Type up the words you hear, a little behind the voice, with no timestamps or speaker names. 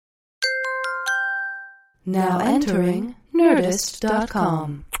Now entering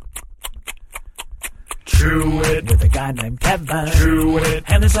Nerdist.com. Chewing it with a guy named Kevin. Chewing it.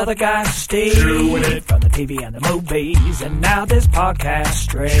 And this other guy, Steve. Chewing it. From the TV and the movies. And now this podcast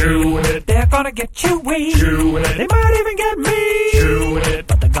straight. Chewing it. They're gonna get chewy. Chewing it. They might even get me. Chewing it.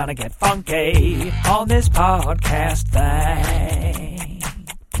 But they're gonna get funky on this podcast thing.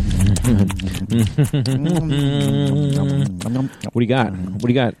 What do you got? What do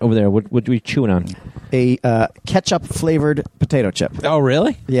you got over there? What are we chewing on? A ketchup-flavored potato chip. Oh,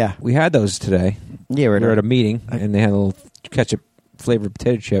 really? Yeah. We had those today. Yeah, we were at a meeting, and they had a little ketchup-flavored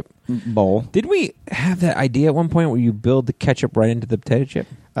potato chip bowl. Did we have that idea at one point where you build the ketchup right into the potato chip?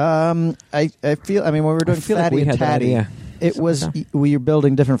 I feel. I mean, when we were doing Fatty like and Tatty, it was we were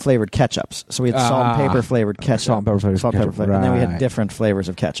building different flavored ketchups. So we had salt and pepper flavored ketchup, salt and pepper flavored ketchup. and then we had different flavors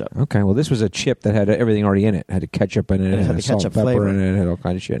of ketchup. Okay, well, this was a chip that had everything already in it. It had a ketchup in it, It had the salt ketchup and pepper flavor. in it, it had all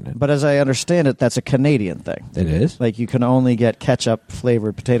kinds of shit in it. But as I understand it, that's a Canadian thing. It is? Like you can only get ketchup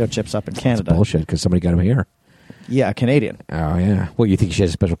flavored potato chips up in Canada. That's bullshit, because somebody got them here. Yeah, a Canadian. Oh, yeah. Well, you think she has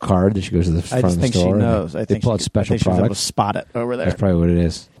a special card that she goes to the front of the store? I just think she knows. I think they pull out special she was able to products. spot it over there. That's probably what it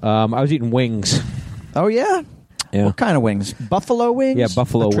is. I was eating wings. Oh, yeah? Yeah. What kind of wings? Buffalo wings? Yeah,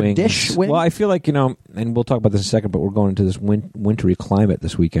 buffalo wings. Dish wing? Well, I feel like, and we'll talk about this in a second, but we're going into this wintry climate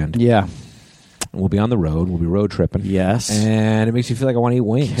this weekend. Yeah. We'll be on the road. We'll be road tripping. Yes. And it makes you feel like I want to eat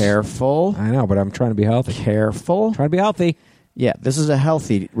wings. Careful. I know, but I'm trying to be healthy. Careful. Trying to be healthy. Yeah, this is a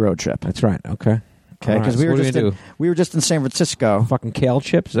healthy road trip. That's right. Okay. Okay, because right, so we were just in San Francisco. Fucking kale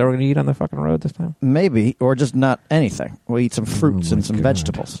chips? Is that what we're going to eat on the fucking road this time? Maybe, or just not anything. We'll eat some fruits and some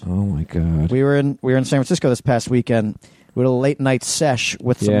vegetables. Oh my god! We were in San Francisco this past weekend. We had a late night sesh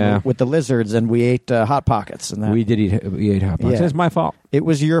with the lizards, and we ate Hot Pockets. And that. We ate Hot Pockets. Yeah. It's my fault. It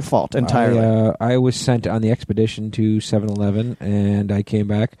was your fault entirely. I was sent on the expedition to 7-Eleven, and I came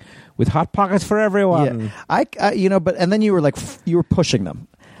back with Hot Pockets for everyone. Yeah. And then you were you were pushing them.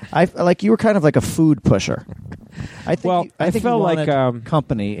 You were kind of like a food pusher. I think I you felt wanted like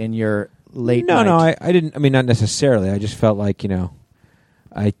company in your late night. No, I didn't. I mean, not necessarily. I just felt like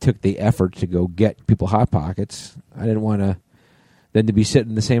I took the effort to go get people Hot Pockets. I didn't want them to be sitting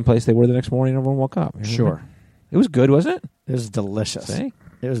in the same place they were the next morning. Everyone woke up. Sure, it was good, wasn't it? It was delicious. See?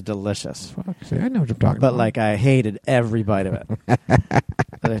 It was delicious. Fuck, see, I know what you're talking about. But I hated every bite of it.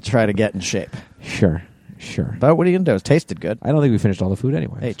 And I try to get in shape. Sure. But what are you going to do? It tasted good. I don't think we finished all the food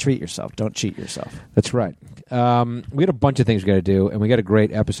anyway. Hey, treat yourself. Don't cheat yourself. That's right. We had a bunch of things we got to do, and we got a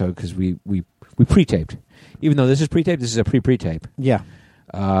great episode because we pre-taped. Even though this is pre-taped, this is a pre-tape. Yeah.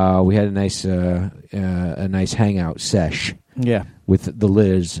 We had a nice hangout sesh. Yeah. With the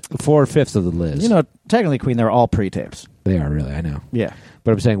Liz, 4/5 of the Liz. Technically, Queen, they're all pre-tapes. They are really, I know. Yeah.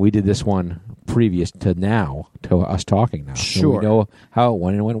 But I'm saying we did this one previous to us talking now. Sure. So we know how it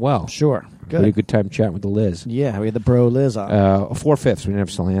went, and it went well. Sure. Good. We had a good time chatting with the Liz. Yeah, we had the bro Liz on. 4/5. We didn't have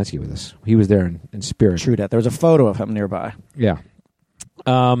Stolhanske with us. He was there in spirit. True that. There was a photo of him nearby. Yeah.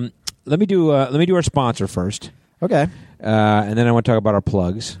 Let me do our sponsor first. Okay. And then I want to talk about our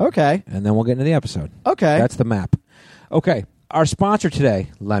plugs. Okay. And then we'll get into the episode. Okay. That's the map. Okay. Our sponsor today,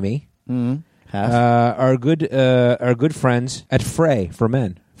 Lemmy, our good friends at Frey for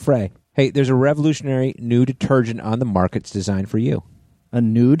Men. Frey. Hey, there's a revolutionary new detergent on the market. It's designed for you. A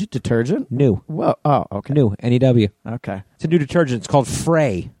nude detergent? New. Whoa. Oh, okay. New. N-E-W. Okay. It's a new detergent. It's called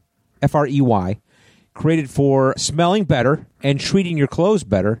Frey. F-R-E-Y. Created for smelling better and treating your clothes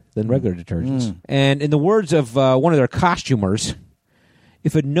better than regular detergents. And in the words of one of their costumers,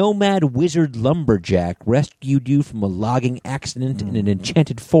 if a nomad wizard lumberjack rescued you from a logging accident in an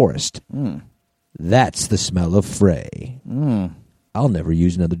enchanted forest, that's the smell of Frey. I'll never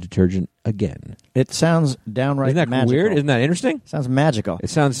use another detergent again. It sounds downright magical. Isn't that magical. weird? Isn't that interesting? Sounds magical. It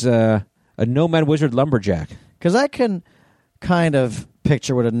sounds a nomad wizard lumberjack. Because I can kind of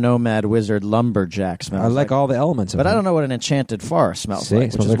picture what a nomad wizard lumberjack smells like. I like all the elements of it. But I don't know what an enchanted forest smells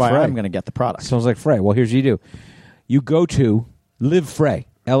like, which is why I'm going to get the product. It smells like Frey. Well, here's what you do. You go to Live Frey,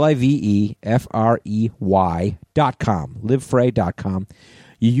 LIVEFREY.com, livefrey.com.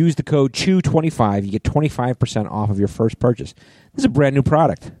 You use the code CHEW25, you get 25% off of your first purchase. This is a brand new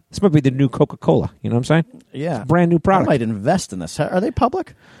product. This might be the new Coca-Cola. You know what I'm saying? Yeah. It's a brand new product. I might invest in this. Are they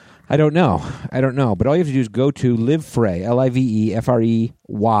public? I don't know. But all you have to do is go to LiveFrey,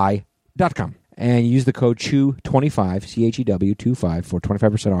 LIVEFREY.com, and use the code CHEW25, CHEW25, for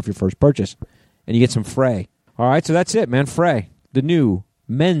 25% off your first purchase. And you get some Frey. All right, so that's it, man. Frey, the new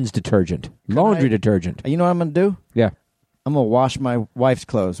men's detergent, laundry detergent. You know what I'm going to do? Yeah. I'm going to wash my wife's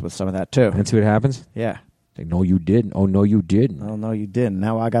clothes with some of that, too. And see what happens? Yeah. Like, no, you didn't. Oh, no, you didn't. Oh, no, you didn't.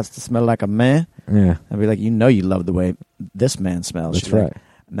 Now I got to smell like a man. Yeah. I'd be like, you know you love the way this man smells. That's right.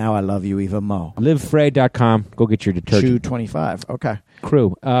 Now I love you even more. LiveFrey.com. Go get your detergent. $2.25. Okay.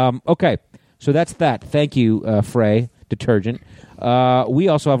 Crew. Okay. So that's that. Thank you, Frey Detergent. We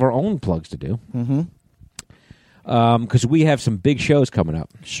also have our own plugs to do. Mm-hmm. Because we have some big shows coming up.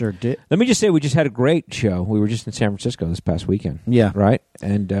 Sure did. Let me just say we just had a great show. We were just in San Francisco this past weekend. Yeah. Right?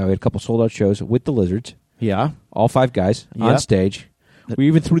 And we had a couple sold-out shows with the Lizards. Yeah. All 5 guys on stage. We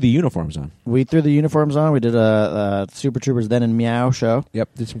even threw the uniforms on. We threw the uniforms on. We did a Super Troopers Then and Meow show.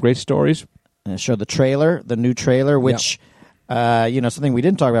 Yep. Did some great stories. And showed the trailer, the new trailer, which, something we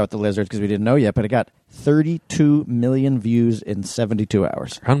didn't talk about with the Lizards because we didn't know yet, but it got 32 million views in 72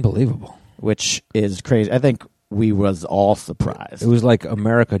 hours. Unbelievable. Which is crazy. I think we was all surprised. It was like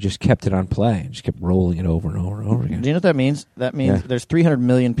America just kept it on play and just kept rolling it over and over and over again. Do you know what that means? That means there's 300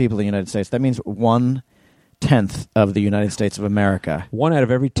 million people in the United States. That means 1/10 of the United States of America. 1 out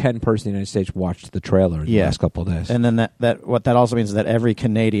of every 10 person in the United States watched the trailer in the last couple of days. And then what that also means is that every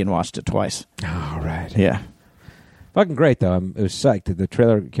Canadian watched it twice. Oh, right. Yeah. Fucking great, though. It was psyched. The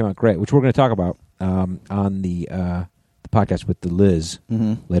trailer came out great, which we're going to talk about on the podcast with the Liz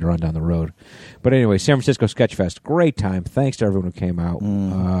later on down the road. But anyway, San Francisco Sketchfest, great time. Thanks to everyone who came out.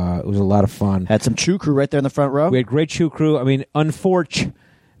 It was a lot of fun. Had some Chew Crew right there in the front row. We had great Chew Crew. I mean, unfortunately,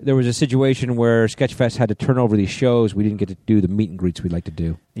 there was a situation where Sketchfest had to turn over these shows. We didn't get to do the meet and greets we'd like to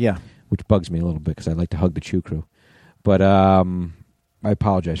do. Yeah. Which bugs me a little bit because I like to hug the Chew Crew. But I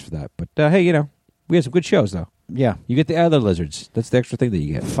apologize for that. But hey, we had some good shows, though. Yeah. You get the other Lizards. That's the extra thing that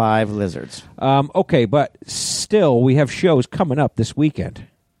you get. 5 Lizards. Okay, but still, we have shows coming up this weekend.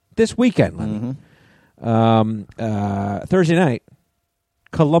 Lenny. Thursday night,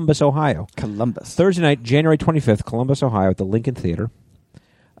 Columbus, Ohio. Thursday night, January 25th, Columbus, Ohio, at the Lincoln Theater.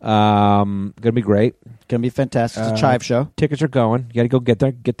 Going to be great. Going to be fantastic. It's a chive show. Tickets are going. You got to go get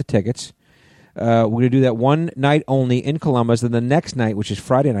there, get the tickets. We're going to do that one night only in Columbus. Then the next night, which is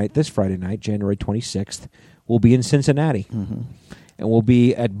this Friday night, January 26th, we'll be in Cincinnati. And we'll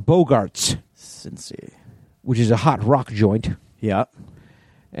be at Bogart's, Cincy, which is a hot rock joint. Yeah.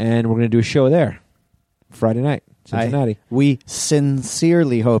 And we're going to do a show there Friday night, Cincinnati. We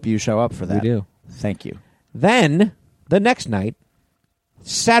sincerely hope you show up for that. We do. Thank you. Then, the next night,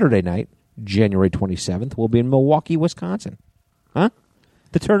 Saturday night, January 27th, we'll be in Milwaukee, Wisconsin.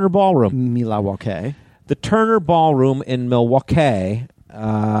 The Turner Ballroom. Milwaukee. The Turner Ballroom in Milwaukee.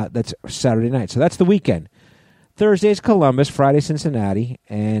 That's Saturday night. So that's the weekend. Thursday's Columbus, Friday Cincinnati,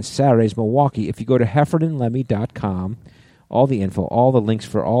 and Saturday's Milwaukee. If you go to HeffernanLemme.com, all the info, all the links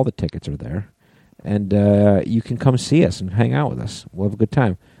for all the tickets are there. And you can come see us and hang out with us. We'll have a good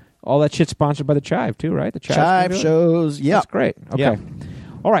time. All that shit's sponsored by the Chive, too, right? The Chive shows. Yeah. That's great. Okay. Yeah.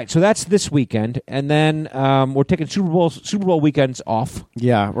 All right, so that's this weekend, and then we're taking Super Bowl weekends off.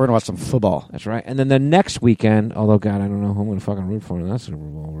 Yeah, we're gonna watch some football. That's right, and then the next weekend, although God, I don't know who I'm gonna fucking root for in that Super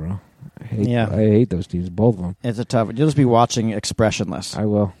Bowl, bro. I hate those teams, both of them. It's a tough. You'll just be watching expressionless. I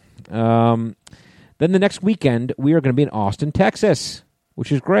will. Then the next weekend, we are going to be in Austin, Texas,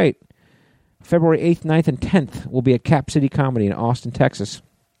 which is great. February 8th, 9th, and 10th, we'll be at Cap City Comedy in Austin, Texas.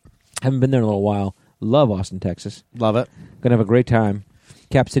 Haven't been there in a little while. Love Austin, Texas. Love it. Gonna have a great time.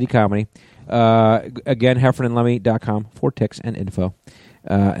 Cap City Comedy. Again, HeffernanLemme.com for ticks and info.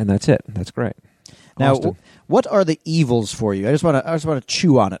 And that's it. That's great. Now, what are the evils for you? I just want to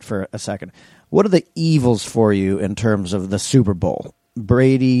chew on it for a second. What are the evils for you in terms of the Super Bowl?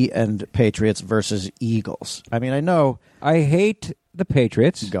 Brady and Patriots versus Eagles. I mean, I know. I hate the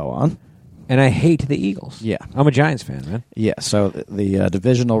Patriots. Go on. And I hate the Eagles. Yeah. I'm a Giants fan, man. Yeah, so the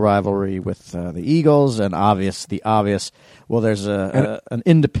divisional rivalry with the Eagles and the obvious, well, there's an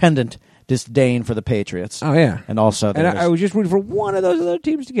independent disdain for the Patriots. Oh, yeah. And also... And I was just rooting for one of those other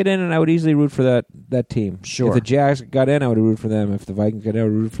teams to get in, and I would easily root for that team. Sure. If the Jags got in, I would root for them. If the Vikings got in, I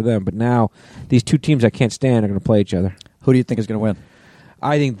would root for them. But now, these two teams I can't stand are going to play each other. Who do you think is going to win?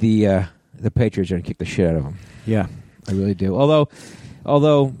 I think the Patriots are going to kick the shit out of them. Yeah. I really do.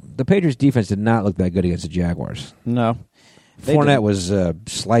 Although the Patriots' defense did not look that good against the Jaguars. No. Fournette was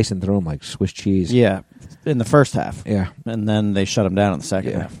slicing through them like Swiss cheese. Yeah, in the first half. Yeah. And then they shut him down in the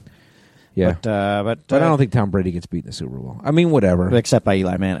second half. Yeah. But I don't think Tom Brady gets beat in the Super Bowl. I mean, whatever. Except by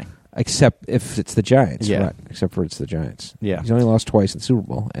Eli Manning. Except if it's the Giants. Yeah. Right. Except for it's the Giants. Yeah. He's only lost twice in the Super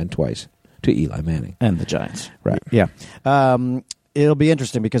Bowl and twice to Eli Manning. And the Giants. Right. Yeah. It'll be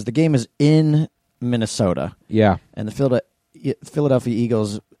interesting because the game is in Minnesota. Yeah. And the Philadelphia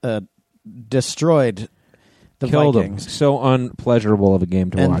Eagles destroyed the Killed Vikings. Them. So unpleasurable of a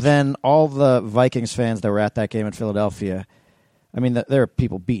game to watch. And then all the Vikings fans that were at that game in Philadelphia, I mean, there are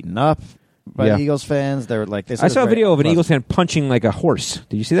people beaten up by Eagles fans. They're like, I saw a video of an Eagles fan punching like a horse.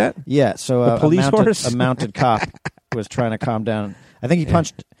 Did you see that? Yeah. So a police horse? a mounted cop was trying to calm down I think he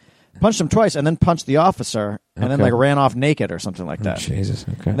punched him twice and then punched the officer and then like ran off naked or something like that. Oh, Jesus.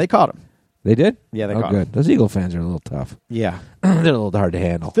 Okay. And they caught him. They did? Yeah, they caught good. him. Those Eagle fans are a little tough. Yeah. They're a little hard to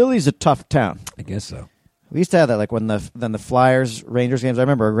handle. Philly's a tough town. I guess so. We used to have that, like when the Flyers Rangers games. I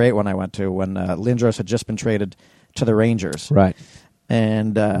remember a great one I went to when Lindros had just been traded to the Rangers. Right.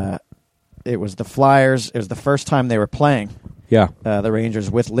 And it was the Flyers. It was the first time they were playing. Yeah. The Rangers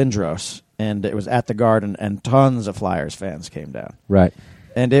with Lindros, and it was at the Garden, and tons of Flyers fans came down. Right.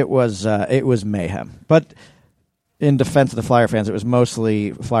 And it was mayhem. But in defense of the Flyer fans, it was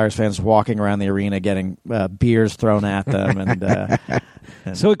mostly Flyers fans walking around the arena, getting beers thrown at them,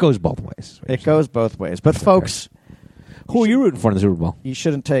 and so it goes both ways. It goes both ways. But folks, who are you rooting for in the Super Bowl? you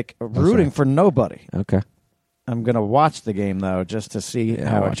shouldn't take rooting for nobody. Okay. I'm going to watch the game though, just to see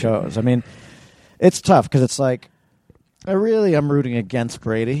how it watch goes. I mean, it's tough because it's like I'm rooting against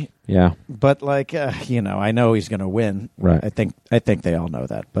Brady. Yeah. But like I know he's going to win. Right. I think they all know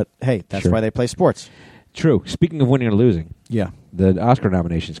that. But hey, that's Sure. why they play sports. True. Speaking of winning or losing, Yeah, the Oscar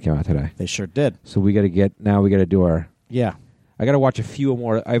nominations came out today. they sure did. So we got to do our. Yeah, I got to watch a few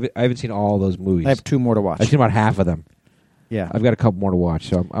more. I haven't seen all those movies. I have 2 more to watch. I've seen about half of them. Yeah, I've got a couple more to watch,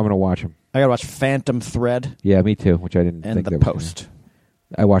 so I'm going to watch them. I got to watch Phantom Thread Yeah, me too. Which I didn't and think The that was Post.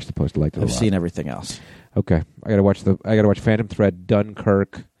 I watched The Post. I liked it a I've lot. seen everything else. Okay, I got to watch Phantom Thread,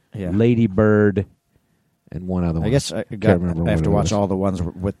 Dunkirk, Yeah. Lady Bird, and one other one. I guess I remember have what to it watch was. all the ones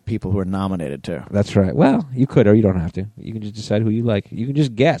with people who are nominated too. That's right. Well, you could, or you don't have to. You can just decide who you like. You can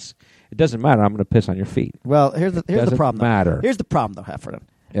just guess. It doesn't matter. I'm going to piss on your feet. Well, here's the Doesn't problem. matter. Here's the problem, though, Heffernan.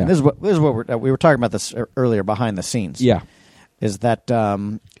 Yeah. And this is what we were talking about this earlier behind the scenes. Yeah. Is that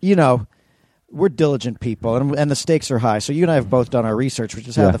we're diligent people and the stakes are high. So you and I have both done our research, which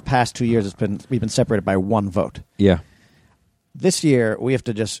is how Yeah. the past 2 years we've been separated by 1 vote. Yeah. This year we have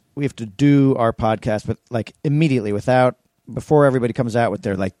to do our podcast, but like immediately before everybody comes out with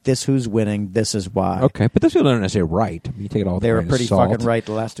their like this who's winning, this is why. Okay, but those people don't necessarily right. You take it all. with They a were grain of pretty salt. fucking right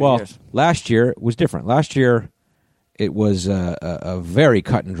the last 2 Well, years. last year was different. Last year, it was a very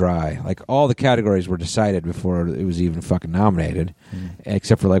cut and dry. Like all the categories were decided before it was even fucking nominated,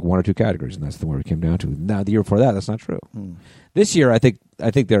 except for like 1 or 2 categories, and that's the one we came down to. Now the year before that's not true. This year, I think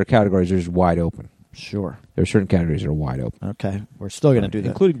there are categories that are just wide open. Sure. There are certain categories that are wide open, Okay. We're still going to do that.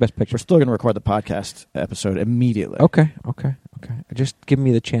 including Best Picture. We're still going to record the podcast episode immediately. Okay. Just give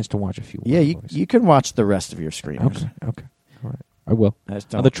me the chance to watch a few. Yeah, more you can watch the rest of your screeners. Okay. All right. I will. I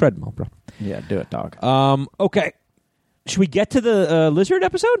just On don't. the treadmill, bro. Yeah, do it, dog. Okay. Should we get to the lizard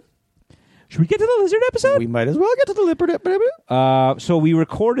episode? We might as well get to the lipper. So we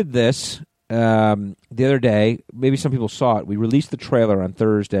recorded this the other day. Maybe some people saw it. We released the trailer on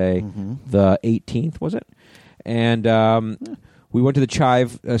Thursday, the 18th, was it? And we went to the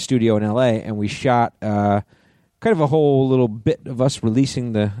Chive studio in L.A., and we shot kind of a whole little bit of us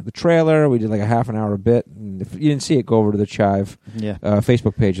releasing the trailer. We did like a half an hour bit. And if you didn't see it, go over to the Chive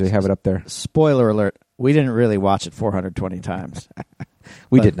Facebook page. They have it up there. Spoiler alert: we didn't really watch it 420 times.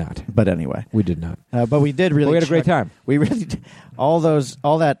 We did not. But anyway, We did not. but we did really. We had a great time. We really did. All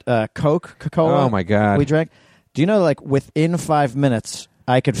that Coca-Cola. Oh, my God. We drank. Do you know, like within 5 minutes,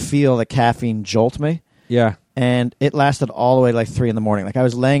 I could feel the caffeine jolt me, Yeah. and it lasted all the way to like 3 a.m. Like I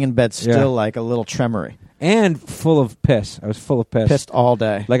was laying in bed still Yeah. like a little tremory, And full of piss. I was full of piss. pissed all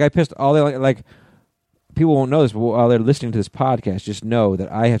day. Like I pissed all day. Like people won't know this, but while they're listening to this podcast, just know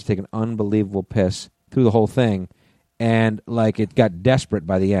that I have to take an unbelievable piss through the whole thing, and like it got desperate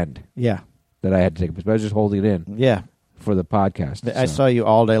by the end Yeah, that I had to take a piss. But I was just holding it in yeah. for the podcast. I so. saw you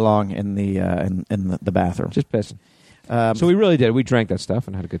all day long in the in the bathroom. Just pissing. So we really did. We drank that stuff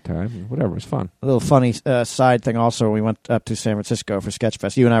and had a good time. And whatever, it was fun. A little funny side thing also, we went up to San Francisco for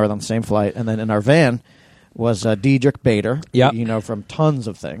Sketchfest. You and I were on the same flight, and then in our van was Diedrich Bader, Yep. who you know from tons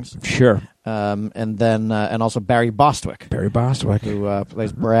of things, Sure. and then and also Barry Bostwick, Barry Bostwick, who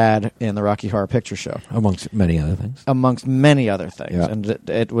plays Brad in the Rocky Horror Picture Show, amongst many other things. amongst many other things. Yeah. And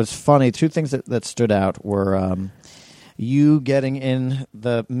it was funny. 2 things that stood out were you getting in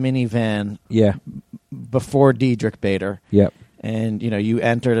the minivan Yeah. before Diedrich Bader. Yep. And, you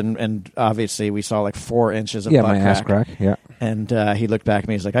entered, and obviously we saw like 4 inches of Yeah, butt my ass crack. Yeah. And he looked back at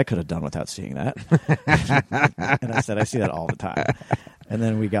me. He's like, I could have done without seeing that. And I said, I see that all the time. And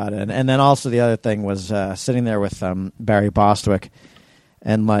then we got in. And then also the other thing was sitting there with Barry Bostwick.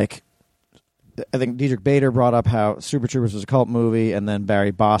 And like, I think Diedrich Bader brought up how Super Troopers was a cult movie. And then Barry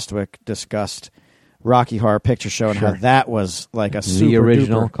Bostwick discussed Rocky Horror Picture Show and how that was like a super The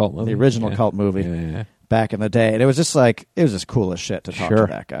original duper, cult movie. the original Yeah. cult movie Yeah. back in the day. And it was just like, it was just cool as shit to talk Sure.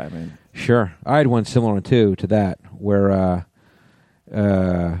 to that guy. I mean, Sure. I had one similar too to that where I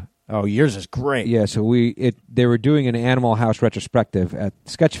Oh, yours is great. Yeah, so they were doing an Animal House retrospective at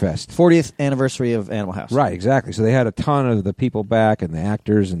Sketchfest. 40th anniversary of Animal House. Right, exactly. So they had a ton of the people back and the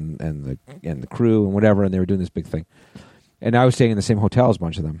actors and the crew and whatever, and they were doing this big thing. And I was staying in the same hotel as a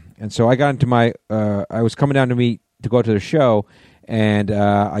bunch of them. And so I got into my I was coming down to go to their show, and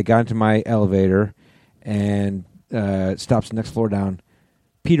I got into my elevator, and it stops the next floor down.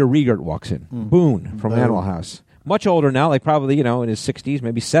 Peter Riegert walks in. Boone from Animal House. Much older now, like probably, in his 60s,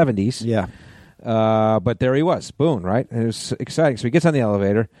 maybe 70s. Yeah. But there he was, Boone, right? And it was exciting. So he gets on the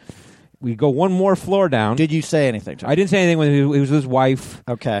elevator. We go one more floor down. Did you say anything to him? I didn't say anything when he was with his wife.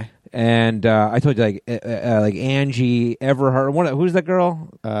 Okay. And I told you, like Angie Everhart. Who's that girl?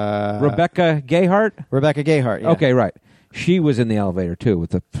 Rebecca Gayhart? Rebecca Gayhart, yeah. Okay, right. She was in the elevator, too,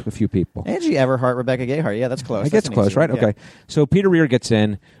 with a few people. Angie Everhart, Rebecca Gayhart. Yeah, that's close. I guess close, right? Yeah. Okay. So Peter Rear gets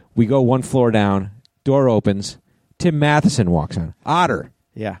in. We go one floor down. Door opens. Tim Matheson walks on. Otter.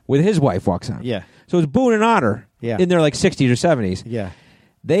 Yeah. With his wife walks on. Yeah. So it's Boone and Otter. Yeah. In their like 60s or 70s. Yeah.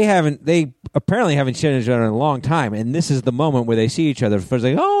 They apparently haven't seen each other in a long time, and this is the moment where they see each other. First,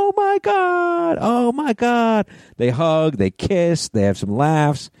 like, oh my God. They hug, they kiss, they have some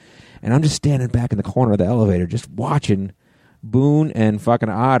laughs, and I'm just standing back in the corner of the elevator just watching Boone and fucking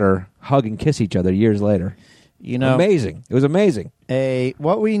Otter hug and kiss each other years later. Amazing. It was amazing.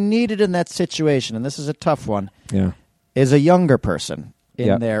 What we needed in that situation, and this is a tough one, Yeah. is a younger person in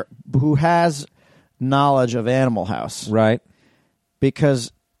Yep. there who has knowledge of Animal House. Right.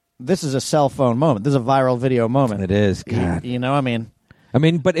 Because this is a cell phone moment. This is a viral video moment. It is. God.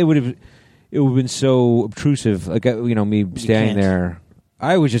 But it would have been so obtrusive. Like, me standing there.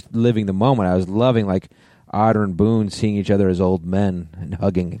 I was just living the moment. I was loving, like, Otter and Boone seeing each other as old men and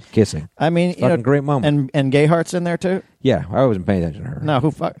hugging and kissing. Great moment. And Gayhart's in there too? Yeah, I wasn't paying attention to her.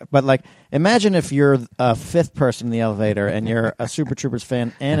 No, but like, imagine if you're a fifth person in the elevator and you're a Super Troopers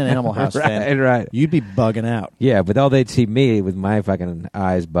fan and an Animal House fan. Right. You'd be bugging out. Yeah, but they'd see me with my fucking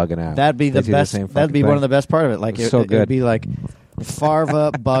eyes bugging out. That'd be the best. That'd be one of the best part of it. Like, so good. It'd be like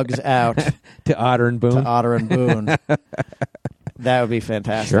Farva bugs out to Otter and Boone. That would be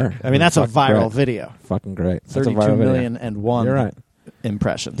fantastic. Sure. I mean, that's a viral video. Fucking great. 32 million and one You're right.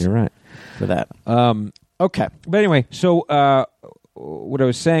 impressions. You're right. For that. Okay. But anyway, so what I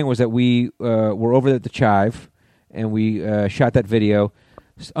was saying was that we were over at the Chive, and we shot that video.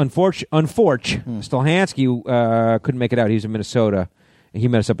 Stolhanske couldn't make it out. He was in Minnesota, and he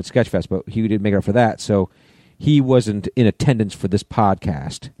met us up at Sketchfest, but he didn't make it out for that, so he wasn't in attendance for this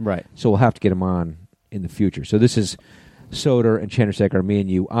podcast. Right. So we'll have to get him on in the future. So this is Soter and Chandrasekhar, me and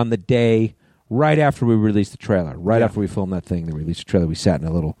you, on the day right after we released the trailer. After we filmed that thing, they released the trailer. We sat in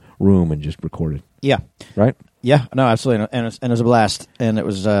a little room and just recorded. Yeah. Right? Yeah. No, absolutely. And it was a blast. And it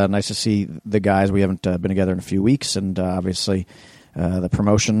was nice to see the guys. We haven't been together in a few weeks. And obviously the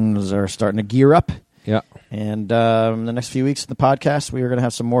promotions are starting to gear up. Yeah. And in the next few weeks of the podcast, we are going to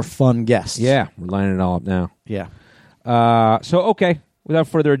have some more fun guests. Yeah. We're lining it all up now. Yeah. Okay. Without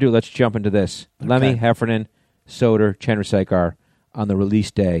further ado, let's jump into this. Okay. Lemmy, Heffernan, Soter, Chandrasekhar on the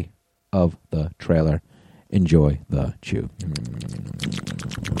release day of the trailer. Enjoy the chew.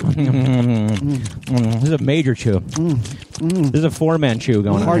 This is a major chew. This is a four-man chew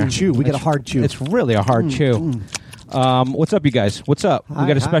going on hard here. chew. We got a hard chew. It's really a hard chew. What's up, you guys? What's up? We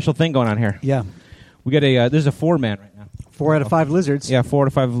got a special thing going on here. Yeah. We got this is a four-man right now. 4 out of 5 lizards. Yeah, 4 out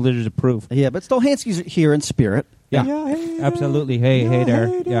of 5 lizards approved. Yeah, but Stolhanske's here in spirit. Yeah, hey absolutely. Hey there.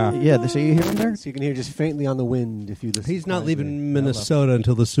 Yeah. Yeah, so you hear him there? So you can hear just faintly on the wind if you listen. He's not leaving Minnesota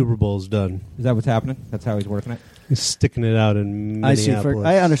until the Super Bowl's done. Is that what's happening? That's how he's working it? He's sticking it out in Minneapolis.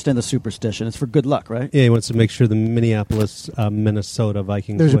 I understand the superstition. It's for good luck, right? Yeah, he wants to make sure the Minneapolis, Minnesota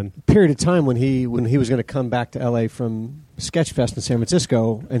Vikings There's win. a period of time when he was going to come back to L.A. from Sketchfest in San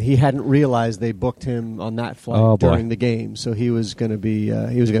Francisco, and he hadn't realized they booked him on that flight during the game. So he was going to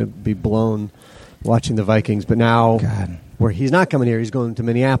be blown watching the Vikings. But now, where he's not coming here, he's going to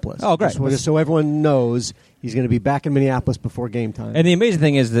Minneapolis. Oh, great! Just so everyone knows, he's going to be back in Minneapolis before game time. And the amazing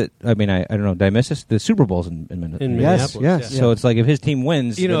thing is that, I mean, I don't know, did I miss this? The Super Bowl's in Minneapolis. Yes. So it's like if his team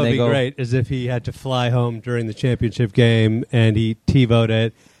wins, You know, then it'd they be go, great is if he had to fly home during the championship game and he TiVo'd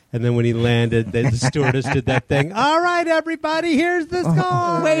it. And then when he landed, the stewardess did that thing. All right, everybody, here's the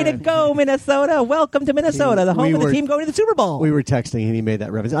score. Way to go, Minnesota. Welcome to Minnesota, the home of the team going to the Super Bowl. We were texting, and he made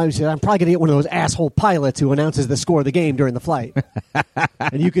that reference. I said, I'm probably going to get one of those asshole pilots who announces the score of the game during the flight.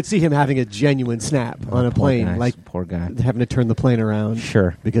 And you could see him having a genuine snap on a plane. Guy. Like Poor guy. having to turn the plane around.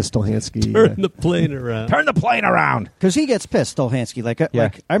 Sure. Because Stolhansky... Turn the plane around. Turn the plane around. Because he gets pissed, Stolhansky. Like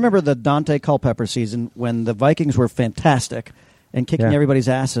I remember the Dante Culpepper season when the Vikings were fantastic and kicking everybody's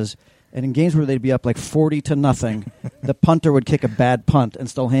asses. And in games where they'd be up like 40-0, the punter would kick a bad punt, and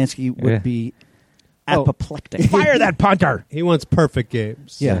Stolhanske would be apoplectic. Fire that punter! He wants perfect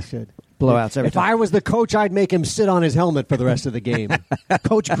games. Yeah. He should. Blowouts every If time. I was the coach, I'd make him sit on his helmet for the rest of the game.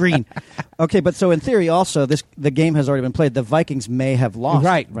 Coach Green. Okay, but so in theory, also, the game has already been played. The Vikings may have lost.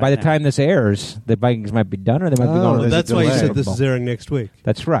 Right. By the now. time this airs, the Vikings might be done, or they might be going. there's That's a why you delay. said this is airing next week.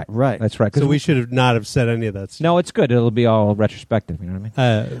 That's right. Right. That's right. 'Cause So we should have not have said any of that stuff. No, it's good. It'll be all retrospective. You know what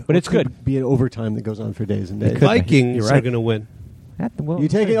I mean? But it's good. Could be an overtime that goes on for days and days. Vikings You're right. are going to win. You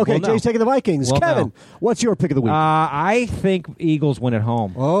take it? Okay, Well, no. Jay's taking the Vikings. Well, Kevin, no. what's your pick of the week? I think Eagles win at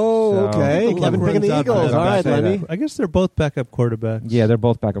home. Oh, So- okay. Luck Kevin picking runs the out Eagles. for All right, them. Lemmy. I guess they're both backup quarterbacks. Yeah, they're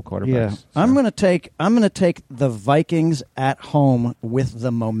both backup quarterbacks. Yeah, So- I'm gonna take the Vikings at home with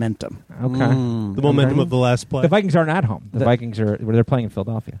the momentum. Okay. The momentum of the last play. The Vikings aren't at home. The Vikings are. They're playing in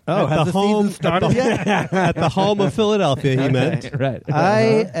Philadelphia. Oh, at the home at the home of Philadelphia, he meant. Right.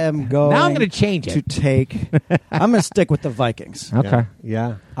 I am going. Now I'm going to change to it. take. I'm going to stick with the Vikings. Okay.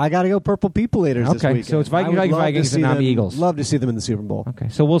 Yeah. I got to go Purple People Eaters this Okay, weekend. so it's Vikings, I would love to Vikings, see and I'm them- Eagles. Love to see them in the Super Bowl. Okay.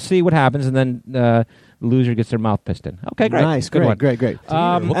 So we'll see what happens, and then the loser gets their mouth pissed in. Okay, great. Nice. Good one. Great. Over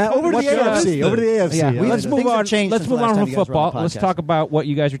Over to the AFC. Over to the AFC. Yeah, Yeah, let's things move have on. changed Let's since move the last on time from you guys were on football. the Let's podcast. talk about what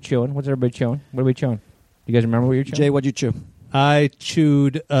you guys are chewing. What's everybody chewing? What are we chewing? You guys remember what you're chewing? Jay, what'd you chew? I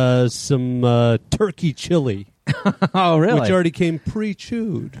chewed some turkey chili, Oh, really? which already came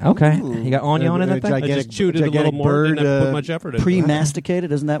pre-chewed. Okay. You got onion in that thing? I just chewed it a little more, didn't have to put much effort into it.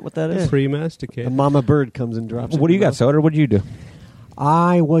 Pre-masticated, isn't that what that is? A Pre-masticated. mama bird comes and drops. What do you got, Soter? What did you do?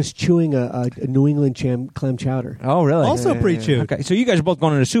 I was chewing a New England clam chowder. Oh, really? Also pre-chewed. Okay, so you guys are both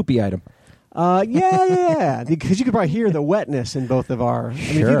going in a soupy item. Yeah. Because you could probably hear the wetness in both of our. I mean,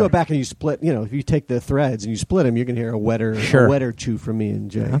 if you Sure. go back and you split, if you take the threads and you split them, you can hear a wetter chew from me and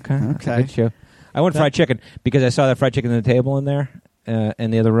Jay. Okay. That's a Okay. good show. I went fried chicken because I saw that fried chicken on the table in there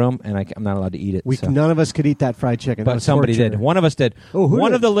in the other room, and I'm not allowed to eat it. so. None of us could eat that fried chicken. That But was somebody torture. did. One of us did. Oh, who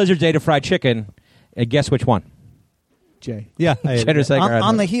One did? of the lizards ate a fried chicken. And guess which one? Jay. Yeah. I ate it. Chandrasekhar.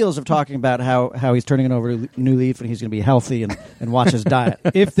 On the heels of talking about how he's turning it over to New Leaf and he's going to be healthy and watch his diet.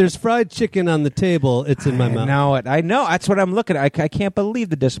 If there's fried chicken on the table, it's in my mouth. I know. That's what I'm looking at. I can't believe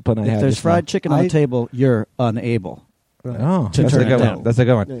the discipline I have. If there's just fried now. chicken on the table, you're unable. Oh, to that's turn a good it one. down. That's a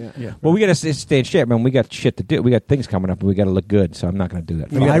good one. Yeah. Well, we got to stay in shape, man. We got shit to do. We got things coming up, and we got to look good. So I'm not going to do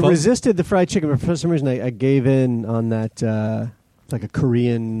that. I resisted the fried chicken, but for some reason I gave in on that like a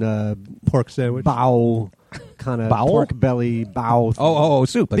Korean Pork sandwich. bao kind of Bao? pork belly bao. Oh,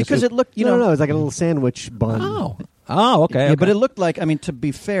 soup. Like a Because soup. it looked, No, it's like a little sandwich bun. Oh, okay. Yeah, okay. but it looked like, to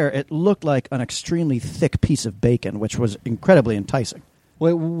be fair, it looked like an extremely thick piece of bacon, which was incredibly enticing.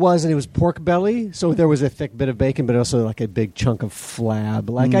 Well, it wasn't. It was pork belly, so there was a thick bit of bacon, but also like a big chunk of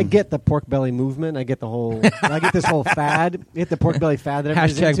flab. Like I get the pork belly movement. I get the whole. I get this whole fad. I get the pork belly fad that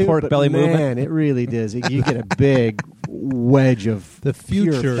everybody's Hashtag into, pork but belly man, movement. it really does. You get a big wedge of The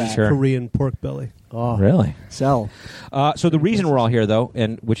pure future fat. Sure. Korean pork belly. Oh, Really? sell. So the reason we're all here, though,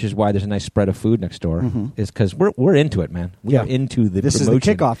 and which is why there's a nice spread of food next door, is because we're into it, man. We're into the This promotion. is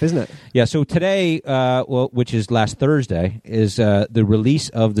the kickoff, isn't it? Yeah. So today, which is last Thursday, is the release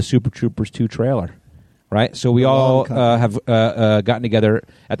of the Super Troopers 2 trailer. Right. So we The all long cut. have gotten together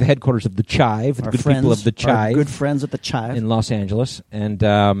at the headquarters of the Chive, the Our good friends, people of the our Chive, good friends at the Chive. in Los Angeles, and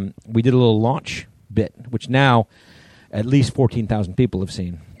we did a little launch bit, which now at least 14,000 people have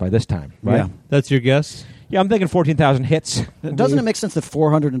seen by this time. Right. Yeah. That's your guess? Yeah, I'm thinking 14,000 hits. Doesn't it make sense that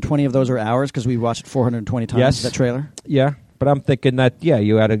 420 of those are ours because we watched it 420 times, Yes. that trailer? Yeah, but I'm thinking that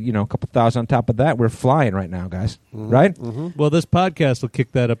you add a couple thousand on top of that. We're flying right now, guys. Right? Well, this podcast will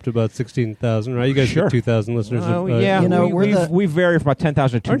kick that up to about 16,000, right? You guys Sure. get 2,000 listeners. Yeah, You know, we vary from about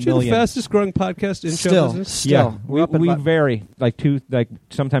 10,000 to 2 Aren't you million. the fastest growing podcast in show business? Still. Yeah, We're up at we about- vary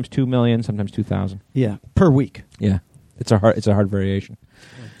sometimes 2 million, sometimes 2,000. Yeah, per week, Yeah, it's a hard variation.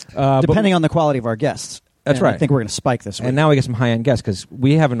 But- depending on the quality of our guests. That's And right. I think we're going to spike this week. And now we get some high end guests because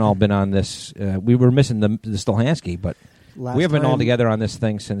we haven't all been on this. We were missing the Stolhanske, but Last we haven't been all time- together on this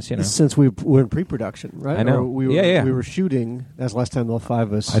thing since Since we were in pre-production, right? I know. Or we were, Yeah. We were shooting. That's the last time all five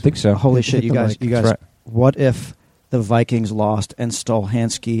of us. I think so. Holy shit, hit you the guys! mic. You guys, That's right. what if the Vikings lost and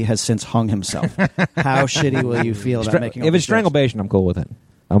Stolhanske has since hung himself? How shitty will you feel about making? all If these it's jokes? strangulation, I'm cool with it.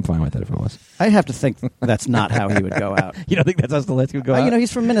 I'm fine with it if it was. I have to think that's not how he would go out. You don't think that's how Stolhanske would go out?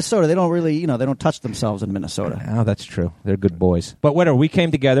 He's from Minnesota. They don't really, they don't touch themselves in Minnesota. Oh, that's true. They're good boys. But whatever, we came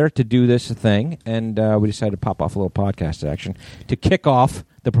together to do this thing, and we decided to pop off a little podcast action to kick off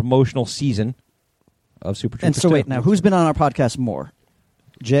the promotional season of Super Troopers And so 2. wait, now who's been on our podcast more,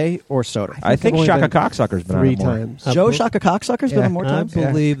 Jay or Soter? I think I've only Shaka been Cocksucker's been on 3 it more. times. Joe Shaka Cocksucker's been on more I times.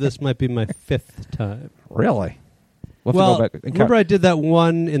 believe this might be my 5th time. Really? We'll have Well, to go back and remember I did that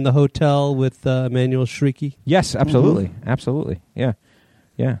one in the hotel with Emmanuel Shrieky? Yes, absolutely. Absolutely. Yeah.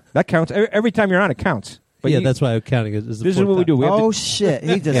 Yeah. That counts. Every time you're on, it counts. But Yeah, that's why I'm counting it. This is what we do. We have Oh to, shit!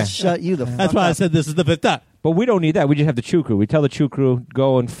 He just shut you the fuck That's why I up. said this is the fifth time. but we don't need that. We just have the Chew Crew. We tell the Chew Crew,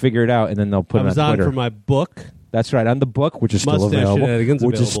 go and figure it out, and then they'll put I it was on on Twitter. for my book. That's right, on the book, which is still Mustache available. Shenanigans,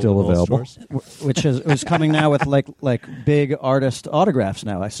 Which is still in all available. stores. Which is coming now with like big artist autographs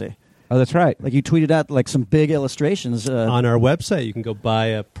now. I see. Oh, that's right. Like you tweeted out like some big illustrations. On our website, you can go buy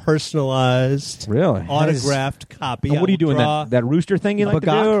a personalized, Really? autographed copy. And what are you doing? Draw, That rooster thing you like to do?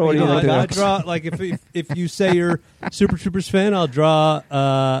 Bagak? Or what do you No, like to I do? draw like if you say you're Super Troopers fan, I'll draw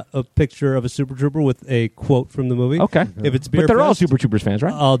a picture of a Super Trooper with a quote from the movie. Okay. If it's Beer But they're all Fest, Super Troopers fans,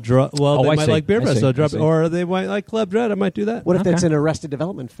 right? I'll draw. Well, Oh, they I might see. like Beer I Fest, see. so I'll draw, I see. or they might like Club Dread. I might do that. What if that's Okay. an Arrested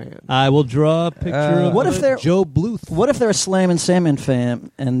Development fan? I will draw a picture of What if they're- Joe Bluth. What if they're a Slam and Salmon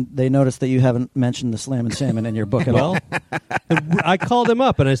fan and they notice that you haven't mentioned the Slam and Salmon in your book at all? Well, I called him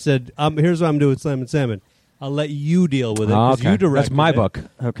up and I said, "Here's what I'm doing with Slam and Salmon. I'll let you deal with it Oh, because you directed That's my it. book.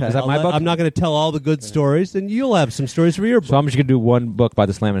 Okay. Is that my book? I'm not going to tell all the good stories, and you'll have some stories for your book. So I'm just going to do one book by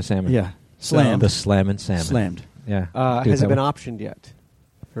the Slam and Salmon. Yeah. Slammed. The Slam and Salmon. Slammed. Yeah. Has it been optioned yet?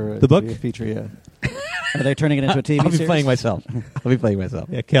 For The book? to be a feature, yeah. Are they turning it into a TV I'll be series? playing myself. I'll be playing myself.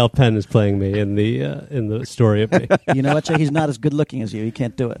 Yeah, Cal Penn is playing me in the story of me. You know what, Jay? He's not as good looking as you. He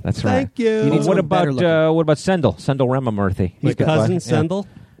can't do it. That's right. Thank you. You need What someone better about Sendel? Sendel Ramamurthy. My He's got- cousin yeah. Sendel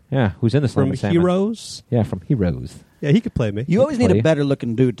Yeah, who's in the Slam from and Salmon? Heroes. Yeah, from Heroes. Yeah, he could play me. You always need Buddy. a better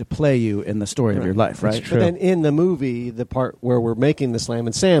looking dude to play you in the story of your life, right? That's true. But then in the movie, the part where we're making the Slam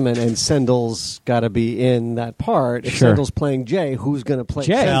and Salmon, and Sendel's got to be in that part. If Sure. Sendel's playing Jay, who's going to play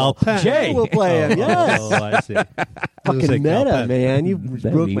Jay. Cal Sendel? Penn. Jay. Who will play him? Yes. Oh, I see. I was gonna say Fucking Cal meta, Penn. man. You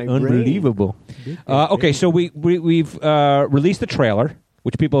That'd broke be my brain. unbelievable. Okay, so we've released the trailer,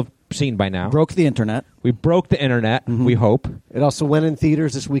 which people have seen by now. Broke the internet. We broke the internet. We hope. It also went in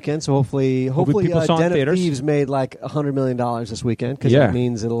theaters this weekend, so hopefully people saw it in Den of theaters. Thieves made like $100 million this weekend because Yeah. that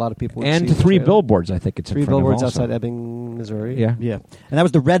means that a lot of people would And see the 3 trailer. billboards, I think it's in 3 front of billboards also. outside Ebbing, Missouri. Yeah. Yeah. And that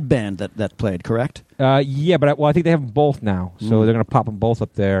was the red band that played, correct? Yeah, but I think they have them both now, so they're going to pop them both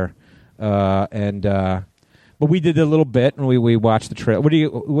up there. But we did a little bit, and we watched the trailer. What do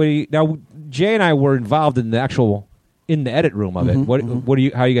you now? Jay and I were involved in the edit room of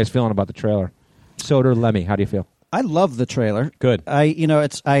it. How are you guys feeling about the trailer? Soter, Lemme, how do you feel? I love the trailer. Good.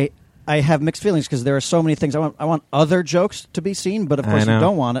 I have mixed feelings because there are so many things. I want other jokes to be seen, but of course I you know.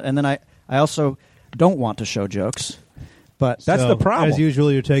 don't want it. And then I also don't want to show jokes. But That's the problem. As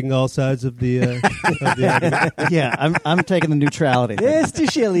usual, you're taking all sides of the argument. yeah, I'm taking the neutrality thing. It's the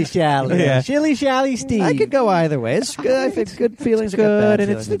shilly shally. Yeah. Shilly shally Steve. I could go either way. It's good. I think good feelings. I got Good, bad and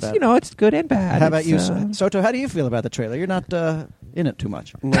feelings it's about it. it's good and bad. How about you, It's, Soto? How do you feel about the trailer? You're not in it too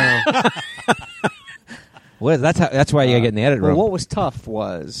much. No. Well, that's why you get in the edit room. Well, what was tough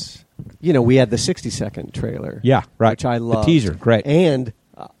was, we had the 60-second trailer. Yeah, right. Which I love. The teaser, great. And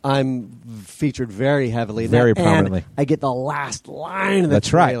I'm featured very heavily. in Very that, prominently. And I get the last line of the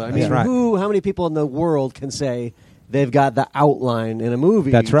That's right. trailer. I That's mean, right. how many people in the world can say they've got the outline in a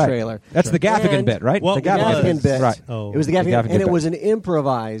movie That's right. trailer? That's the Gaffigan And bit, right? Well, the The Gaffigan Gaffigan bit. Right. Oh. It was the Gaffigan, Gaffigan and bit. it was an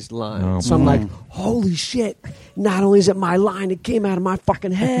improvised line. Oh, so I'm boy. like, holy shit! Not only is it my line, it came out of my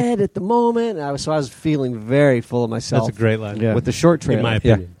fucking head at the moment. And I was feeling very full of myself. That's a great line. Yeah. with the short trailer. In my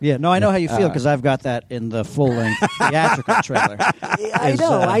opinion. Yeah, no, I know how you feel because I've got that in the full-length theatrical trailer.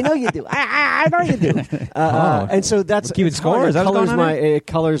 I know you do. I know you do. And so that's We're keeping it's hard. score? Is that what's going on It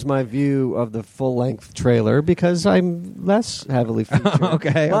colors my view of the full length trailer because I'm less heavily featured.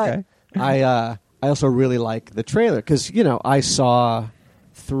 Okay, But I also really like the trailer because I saw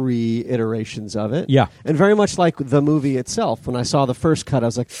 3 iterations of it. Yeah. And very much like the movie itself, when I saw the first cut, I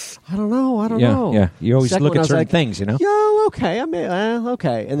was like, I don't know. Yeah. You always Second look one, I at was certain like, things, you know? Yeah, okay.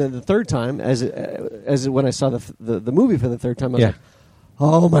 Okay. And then the third time, as when I saw the movie for the third time, I was Yeah. like,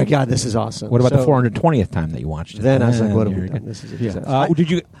 oh my God, this is awesome. What about the So 420th time that you watched it? Then I was like, what have we You're done? good. This is a disaster. Did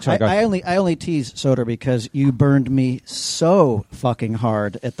you? Sorry, go ahead. I only tease Soter because you burned me so fucking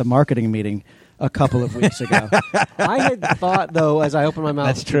hard at the marketing meeting a couple of weeks ago. I had thought, though, as I opened my mouth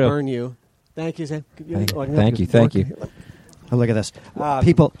That's to true. burn you. Thank you, Sam. Thank you. Oh, look at this.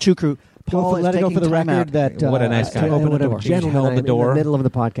 People, Chew Crew, Paul is let it go taking for the time record out. that What a nice guy. Open the what a door. gentleman Held I am the in door. the middle of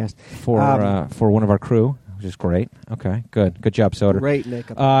the podcast for one of our crew, which is great. Okay, good job, Soter. Great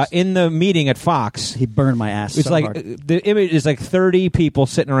makeup. In the meeting at Fox, He burned my ass it's so like hard. the image is like 30 people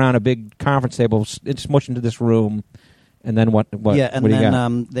sitting around a big conference table. It's smushed into this room, and then what? Yeah, and what do you got?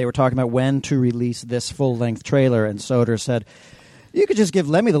 then they were talking about when to release this full-length trailer, and Soter said, you could just give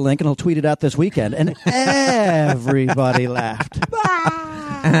Lemmy the link and he'll tweet it out this weekend. And everybody laughed.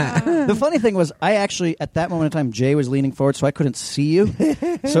 The funny thing was, I actually, at that moment in time, Jay was leaning forward, so I couldn't see you.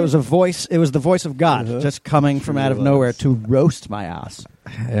 So it was a voice. It was the voice of God just coming from out of nowhere to roast my ass.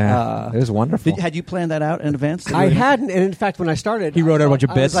 Yeah, it was wonderful. Had you planned that out in advance? I hadn't, and in fact, when I started, He wrote out a bunch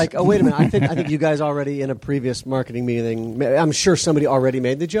of I bits. was like, "Oh, wait a minute! I think you guys already in a previous marketing meeting. I'm sure somebody already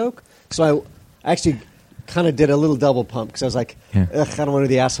made the joke." So I actually kind of did a little double pump because I was like, Yeah. "Ugh, I don't want to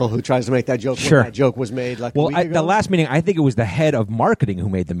be the asshole who tries to make that joke Sure. when that joke was made." Like, a week Well, ago. the last meeting, I think it was the head of marketing who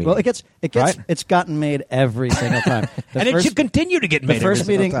made the meeting. Well, it gets, Right? it's gotten made every single time. and it should continue to get made. The first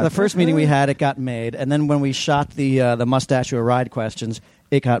every single meeting, time. the first meeting we had, it got made, and then when we shot the Mustache or Ride questions,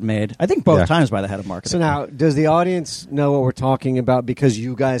 it got made. I think both Yeah. times by the head of marketing. So now, does the audience know what we're talking about? Because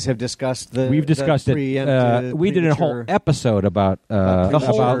you guys have discussed the. We've discussed the it. We did a whole premature- episode about the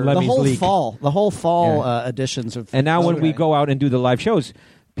Lemmy's whole leak. fall editions of. And now when we Okay. go out and do the live shows,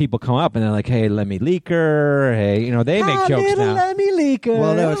 people come up and they're like, "Hey, Lemmy Leaker." Hey, they make jokes now. Lemmy Leaker.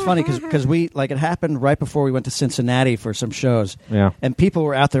 Well, no, it's funny because we it happened right before we went to Cincinnati for some shows. Yeah. And people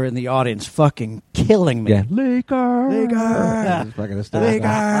were out there in the audience fucking killing me. Yeah, Leaker. Leaker. It's fucking hysterical.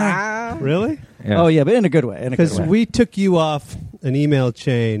 Really? Yeah. Oh yeah, but in a good way. Because we took you off an email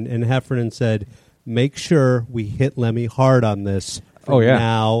chain, and Heffernan said, "Make sure we hit Lemmy hard on this from Oh, yeah.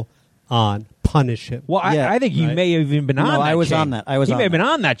 now on. Punish him." Well, Yeah. I think you Right. may have even been on No, that I was chain. on that. I was He on may have that. been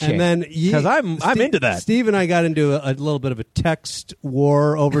on that chain. And then because I'm into that. Steve and I got into a little bit of a text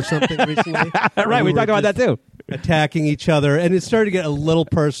war over something recently. Right, we were talked about that just too. Attacking each other, and it started to get a little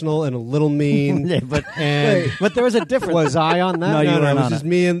personal and a little mean. Yeah, but and but there was a difference. Was I on that? No, you no, weren't it was on just it.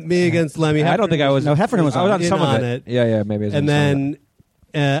 me against Lemmy. I don't think I was. No, Heffernan was I was on on it. some of On it. it. Yeah, maybe. I was on And some of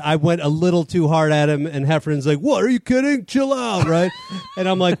then I went a little too hard at him, and Heffernan's like, "What? Are you kidding? Chill out, right?" And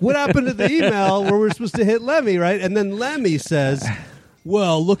I'm like, "What happened to the email where we're supposed to hit Lemmy, right?" And then Lemmy says,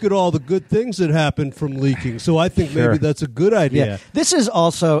 "Well, look at all the good things that happened from leaking, so I think Sure. maybe that's a good idea." Yeah, this is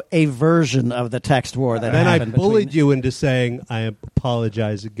also a version of the text war that Then I happened. bullied between- you into saying, "I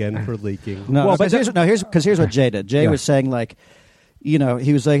apologize again for leaking." No, Well, because here's what Jay did. Jay Yeah. was saying like, he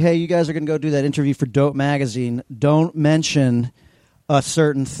was like, "Hey, you guys are going to go do that interview for Dope Magazine. Don't mention a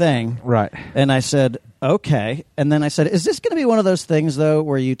certain thing." Right. And I said, "Okay." And then I said, "Is this going to be one of those things though,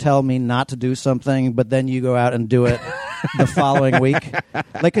 where you tell me not to do something, but then you go out and do it the following week?"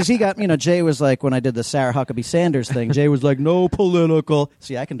 Like, because he got, Jay was like, when I did the Sarah Huckabee Sanders thing, Jay was like, "No political."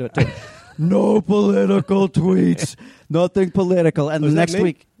 See, I can do it too. No political tweets. Nothing political. And the Was that next me?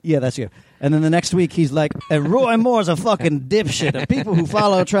 week, yeah, that's you. And then the next week, he's like, "And Roy Moore's a fucking dipshit of people who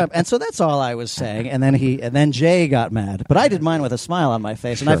follow Trump." And so that's all I was saying. And then Jay got mad, but I did mine with a smile on my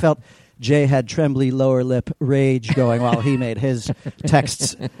face, and I felt Jay had trembly lower lip rage going while he made his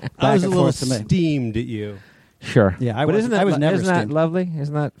texts back I was a and little forth to me. steamed at you. Sure. Yeah, I but was- isn't that, I was never isn't that steamed. lovely?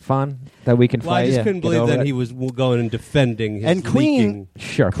 Isn't that fun that we can Well, I fight? just yeah, couldn't get believe over that it? he was going and defending his And Queen- leaking.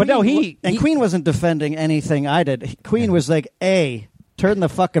 Sure. But no, Queen wasn't defending anything I did. Queen was like, "Hey, turn the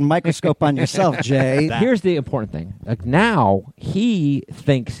fucking microscope on yourself, Jay." Here's the important thing. Like now, he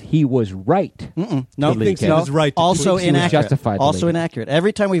thinks he was right. No, He thinks he no, was right to Also tweet. He was inaccurate. justified to Also leak it. inaccurate.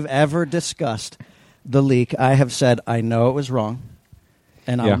 Every time we've ever discussed the leak, I have said I know it was wrong,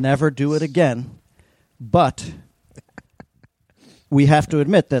 and I'll Yeah. never do it again. But we have to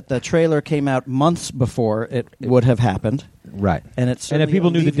admit that the trailer came out months before it would have happened, Right. and it And certainly if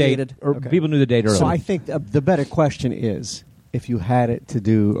people knew the date, alleviated- or Okay. people knew the date early. So I think the better question is if you had it to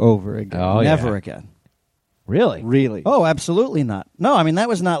do over again. Oh, never yeah. again. Really? Really? Oh, absolutely not. No, I mean that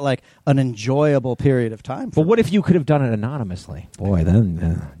was not like an enjoyable period of time. But what if you could have done it anonymously? Boy,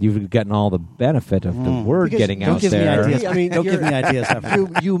 then you've gotten all the benefit of the word Because getting don't out give me there. ideas. I mean, Don't give me ideas.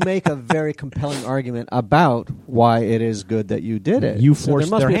 you make a very compelling argument about why it is good that you did it. You So forced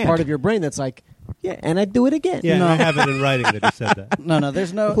there must their be a hand. part of your brain that's like, yeah, and I'd do it again. Yeah, No. and I have it in writing that he said that. No,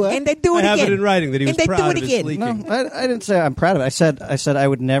 there's no. What? And they do I it have again. it in writing that he was And they do proud it of his again. leaking. No, I didn't say I'm proud of it. I said I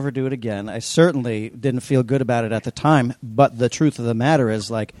would never do it again. I certainly didn't feel good about it at the time. But the truth of the matter is,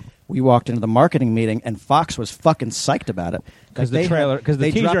 like, we walked into the marketing meeting and Fox was fucking psyched about it Because Like, the trailer, because the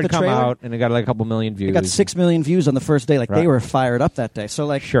they teaser dropped had the come trailer. out and it got like a couple million views. It got 6 million views on the first day. Like Right. they were fired up that day. So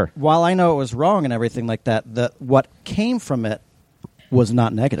like, Sure. while I know it was wrong and everything like that, what came from it was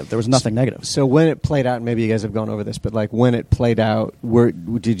not negative. There was nothing negative. So when it played out, and maybe you guys have gone over this, but like when it played out,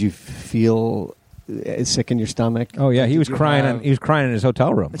 did you feel sick in your stomach? Oh yeah, he Did was you crying. have- He was crying in his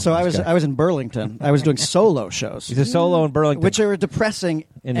hotel room. So I This guy. was in Burlington. I was doing solo shows, He's a solo in Burlington, which are depressing.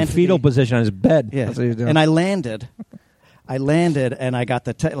 in entity. fetal position on his bed. Yeah, That's what he was doing. and I landed, and I got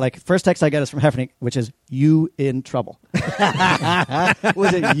the first text I got is from Heffernan, which is "You in trouble."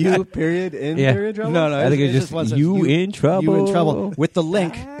 Was it you? Period. In Yeah. period trouble. No, I think it it's just wasn't. you in trouble. You in trouble with the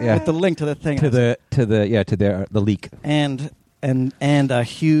link. Yeah. With the link to the thing. to the leak. And and a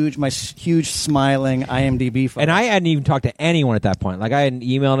huge smiling IMDb photo. And I hadn't even talked to anyone at that point. Like, I hadn't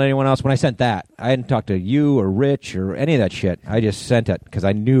emailed anyone else when I sent that. I hadn't talked to you or Rich or any of that shit. I just sent it because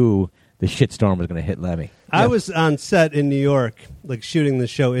I knew the shitstorm was going to hit Lemmy. I was on set in New York, like shooting the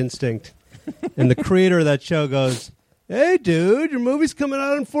show Instinct, and the creator of that show goes, "Hey, dude, your movie's coming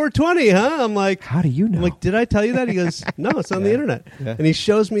out on 420, huh?" I'm like, "How do you know?" I'm like, "Did I tell you that?" He goes, "No, it's on the internet." Yeah. And he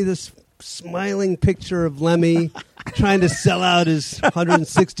shows me this smiling picture of Lemmy trying to sell out his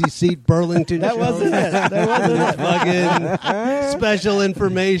 160-seat Burlington That show. wasn't it. That wasn't it. Fucking special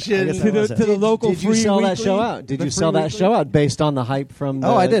information I guess that was to the local Did you free sell that weekly? show out? Did The you sell free that weekly? show out based on the hype from the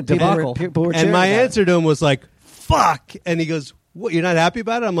Oh, I did. debacle? People were And cheering my about it. answer to him was like, "Fuck!" And he goes, "What? You're not happy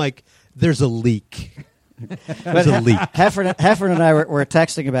about it?" I'm like, "There's a leak. There's a leak." Heffern and I were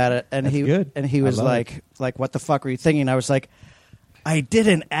texting about it, and good. he I was love like, "What the fuck were you thinking?" I was like, "I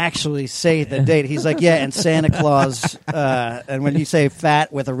didn't actually say the date." He's like, "Yeah, and Santa Claus." And when you say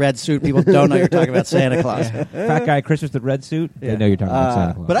fat with a red suit, people don't know you're talking about Santa Claus. Fat guy Christmas with red suit. Yeah. They know you're talking about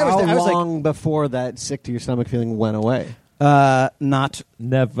Santa Claus. But I was How like, long before that sick to your stomach feeling went away? not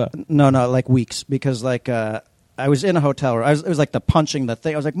never. no, like weeks, because like I was in a hotel room. It was like the punching the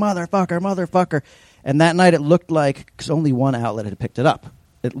thing. I was like, motherfucker. And that night it looked like, because only one outlet had picked it up.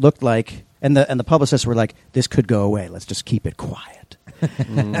 It looked like, and the publicists were like, "This could go away. Let's just keep it quiet."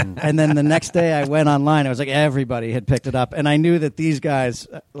 And then the next day I went online. It was like everybody had picked it up, and I knew that these guys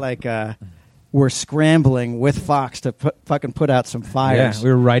were scrambling with Fox to fucking put out some fires. Yeah, we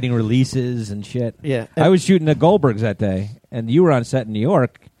were writing releases and shit. Yeah. I was shooting at Goldberg's that day, and you were on set in New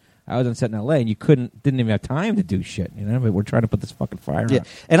York. I was on set in L.A., and you didn't even have time to do shit. You know, but we're trying to put this fucking fire Yeah,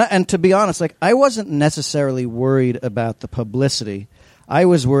 out. and to be honest, like I wasn't necessarily worried about the publicity. I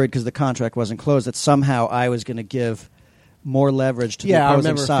was worried because the contract wasn't closed that somehow I was going to give more leverage to the I opposing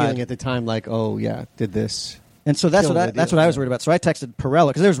remember side. feeling at the time like, oh yeah, did this? And so that's Kill what the that's deal. what I was worried about. So I texted Perello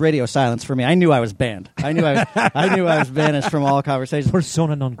because there was radio silence for me. I knew I was banned. I knew I was banished from all conversations.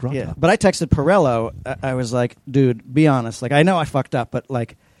 Persona non grata. Yeah, but I texted Perello. I was like, "Dude, be honest. Like, I know I fucked up, but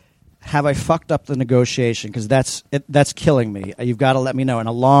like, have I fucked up the negotiation? Because that's killing me. You've got to let me know." And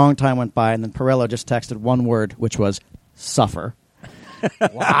a long time went by, and then Perello just texted one word, which was "suffer."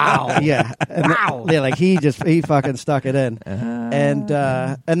 Wow. Yeah. Wow. Yeah, like he fucking stuck it in. And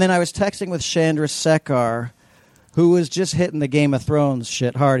then I was texting with Chandrasekhar, who was just hitting the Game of Thrones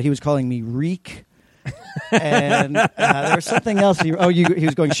shit hard. He was calling me Reek. And there was something else. He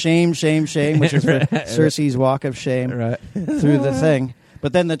was going shame, which is for Cersei's walk of shame through the thing.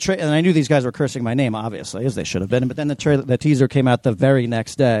 But then and I knew these guys were cursing my name, obviously, as they should have been. But then the teaser came out the very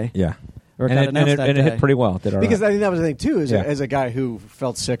next day. Yeah. Or And got it announced that hit day. pretty well. It did all Because right. I think that was the thing too. As a guy who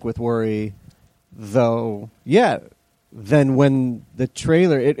felt sick with worry, though, yeah. Then when the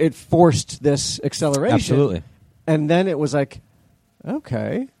trailer, it forced this acceleration. Absolutely. And then it was like,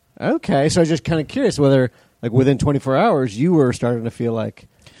 okay. So I was just kind of curious whether, like, within 24 hours, you were starting to feel like,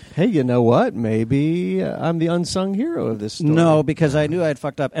 hey, you know what? Maybe I'm the unsung hero of this story. No, because I knew I had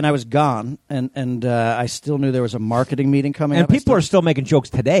fucked up, and I was gone, and I still knew there was a marketing meting coming And up. people are still making jokes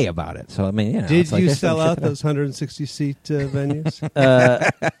today about it. So, I mean, you know. Did it's like you they're still sell out shipping those 160-seat venues?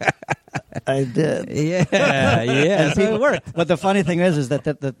 I did. it. Yeah. So it worked. But the funny thing is that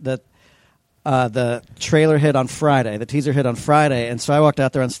the trailer hit on Friday, the teaser hit on Friday, and so I walked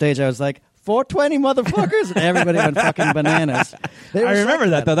out there on stage. I was like, 420 motherfuckers, and everybody went fucking bananas. They were I remember psyched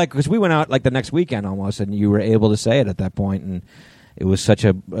that, though, about because we went out like the next weekend almost, and you were able to say it at that point, and it was such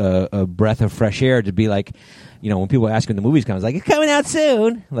a breath of fresh air to be like, you know, when people ask when the movie's coming, it's like, it's coming out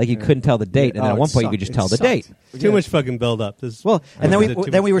soon. Like, you couldn't tell the date, and then Oh, at one it point you could sucked. just tell It the sucked. date. Too much fucking build up. Well, and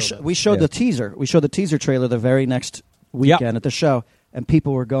then we showed Yeah. the teaser. We showed the teaser trailer the very next weekend at the show, and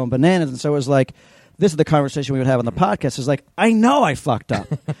people were going bananas. And so it was like, this is the conversation we would have on the podcast. Is like, I know I fucked up.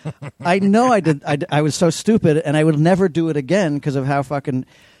 I know I did. I was so stupid, and I would never do it again because of how fucking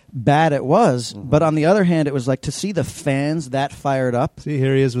bad it was. Mm-hmm. But on the other hand, it was like to see the fans that fired up. See,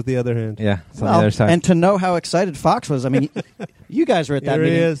 here he is with the other hand. Yeah. It's on Well, the other side. and to know how excited Fox was. I mean, you guys were at that Here he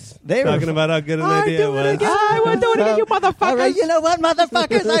meeting. is, They talking were about how good an idea it was. I would do it again, you motherfuckers. All right, you know what,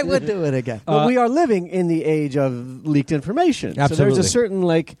 motherfuckers? I would do it again. But we are living in the age of leaked information. So Absolutely. there's a certain,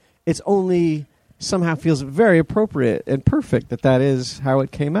 like, it's only somehow feels very appropriate and perfect that is how it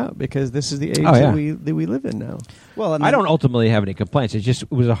came out, because this is the age that we live in now. Well, and I don't ultimately have any complaints. It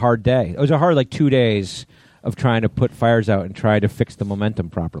was a hard day. It was a hard, 2 days of trying to put fires out and try to fix the momentum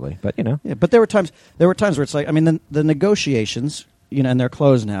properly. But, you know. Yeah, but there were times where it's like, I mean, the negotiations, you know, and they're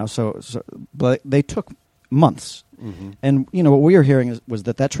closed now, but they took months. Mm-hmm. And, you know, what we were hearing was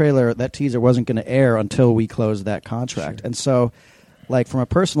that trailer, that teaser wasn't going to air until we closed that contract. Sure. And so, like, from a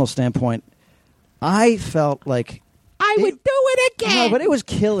personal standpoint, I felt like I would do it again. No, but it was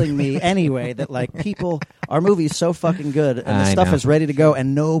killing me anyway that like our movie's so fucking good and the stuff is ready to go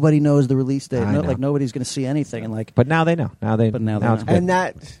and nobody knows the release date. Like nobody's going to see anything and like. But now they know. Now they know. And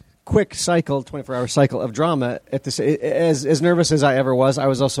that quick cycle, 24-hour cycle of drama. As nervous as I ever was, I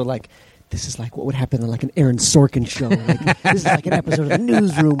was also like, this is like what would happen in like an Aaron Sorkin show. Like, this is like an episode of The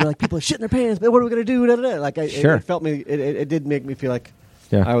Newsroom where like people are shitting their pants. But what are we going to do? Da, da, da. Like, it did make me feel like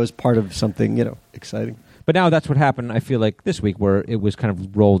I was part of something, exciting. But now that's what happened. I feel like this week where it was kind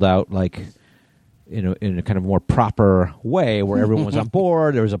of rolled out like in a kind of more proper way where everyone was on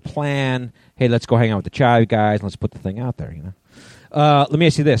board. There was a plan. Hey, let's go hang out with the Chive guys. And let's put the thing out there. Let me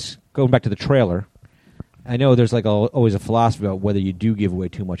ask you this. Going back to the trailer. I know there's like always a philosophy about whether you do give away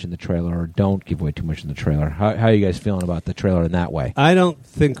too much in the trailer or don't give away too much in the trailer. How are you guys feeling about the trailer in that way? I don't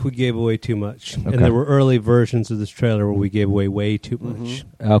think we gave away too much. Okay. And there were early versions of this trailer where we gave away way too much.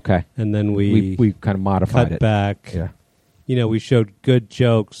 Okay. And then we kind of modified cut it. back. Yeah. We showed good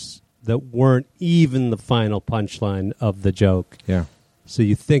jokes that weren't even the final punchline of the joke. Yeah. So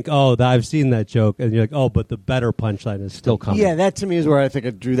you think, I've seen that joke, and you're like, but the better punchline is still coming. Yeah, that to me is where I think I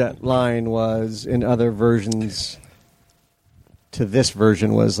drew that line was in other versions to this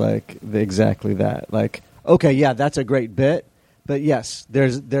version was like exactly that. Like, okay, yeah, that's a great bit, but yes,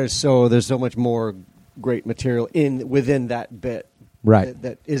 there's so much more great material within that bit, right?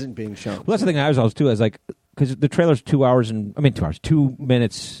 That isn't being shown. Well, that's the thing I was always too. Is like because the trailer's 2 hours 2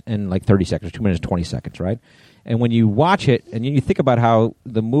 minutes and like 30 seconds, 2 minutes 20 seconds, right? And when you watch it and you think about how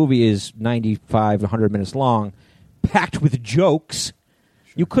the movie is 95, 100 minutes long, packed with jokes,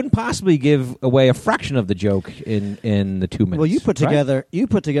 you couldn't possibly give away a fraction of the joke in the 2 minutes. Well, you put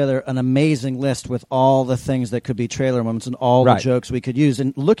together an amazing list with all the things that could be trailer moments and all the jokes we could use.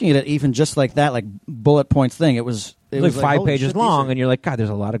 And looking at it, even just like that, like bullet points thing, it was like 5 pages long, and you're like, God, there's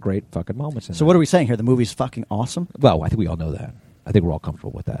a lot of great fucking moments in there. So what are we saying here? The movie's fucking awesome? Well, I think we all know that. I think we're all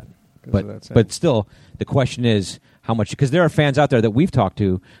comfortable with that. But still, the question is how much, because there are fans out there that we've talked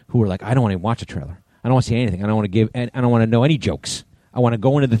to who are like, I don't want to watch a trailer. I don't want to see anything. I don't want to want to know any jokes. I want to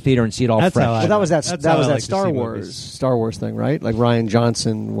go into the theater and see it all fresh. Well, that was that Star Wars thing, right? Like Rian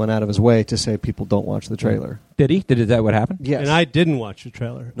Johnson went out of his way to say people don't watch the trailer. Did he? Is that what happened? Yes. And I didn't watch the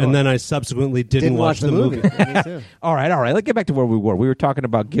trailer. And then I subsequently didn't watch the movie. Me too. All right. Let's get back to where we were. We were talking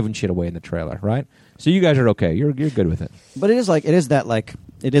about giving shit away in the trailer, right? So you guys are okay. You're good with it. But it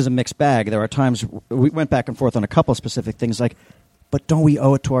is a mixed bag. There are times we went back and forth on a couple specific things like, but don't we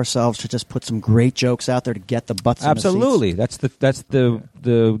owe it to ourselves to just put some great jokes out there to get the butts Absolutely. in the seats? That's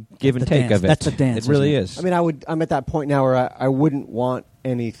the give and take of it. That's the dance. It really is. I mean, I'm at that point now where I wouldn't want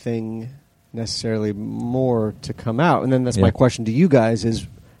anything necessarily more to come out. And then that's my question to you guys is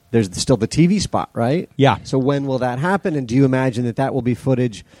there's still the TV spot, right? Yeah. So when will that happen? And do you imagine that will be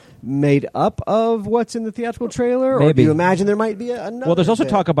footage made up of what's in the theatrical trailer? Maybe. Or do you imagine there might be another Well, there's also bit?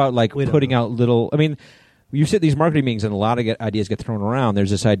 talk about like putting out little... I mean... You sit at these marketing meetings and a lot of ideas get thrown around. There's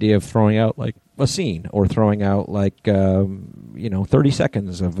this idea of throwing out like a scene or throwing out like 30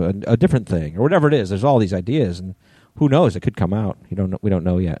 seconds of a different thing or whatever it is. There's all these ideas and who knows? It could come out. We don't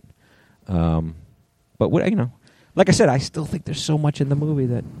know yet. But like I said, I still think there's so much in the movie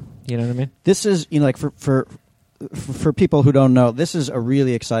that you know what I mean. This is like for people who don't know, this is a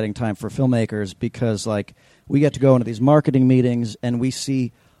really exciting time for filmmakers because like we get to go into these marketing meetings and we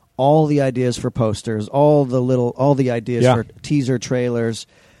see all the ideas for posters, all the ideas for teaser trailers,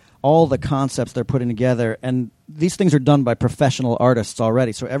 all the concepts they're putting together, and these things are done by professional artists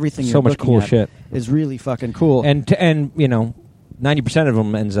already. So everything so you're much looking cool at shit is really fucking cool. And 90% of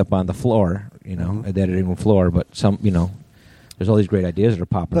them ends up on the floor, at the editing room floor. But some, there's all these great ideas that are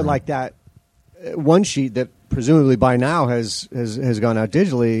popping. But around. like that one sheet that presumably by now has gone out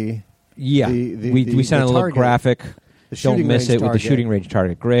digitally. Yeah, we sent a little graphic. Don't miss it with the shooting range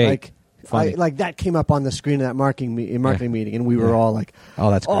target. Great. Like that came up on the screen of that marketing meeting, and we were all like, "Oh,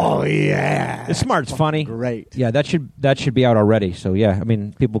 that's great. Oh yeah, it's smart, it's funny, great." Yeah, that should be out already. So yeah, I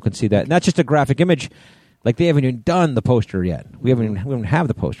mean, people can see that. And that's just a graphic image. Like they haven't even done the poster yet. We don't have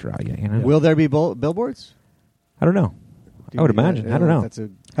the poster out yet. Will there be billboards? I don't know. I would imagine. I don't know.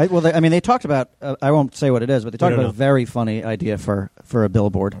 They talked about. I won't say what it is, but they talked about a very funny idea for a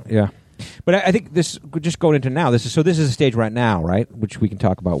billboard. Yeah. But I think this, just going into now, this is a stage right now, right, which we can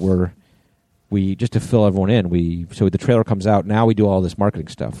talk about where we, just to fill everyone in, so the trailer comes out, now we do all this marketing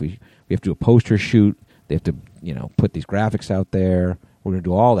stuff. We have to do a poster shoot. They have to, put these graphics out there. We're going to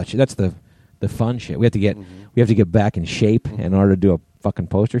do all that shit. That's the fun shit. We have to get back in shape in order to do a fucking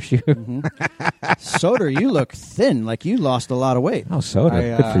poster shoot. Soter, you look thin, like you lost a lot of weight. Oh,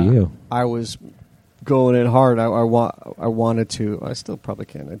 Soter, good for you. I was going in hard. I wanted to. I still probably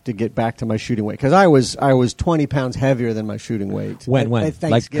can to get back to my shooting weight because I was 20 pounds heavier than my shooting weight. When? At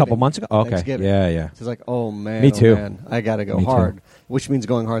Like a couple months ago? Okay. Thanksgiving. Yeah. So it's like, oh man, Me too. Oh, man, I got to go Me too. hard, which means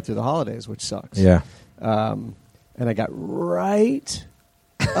going hard through the holidays, which sucks. Yeah. And I got right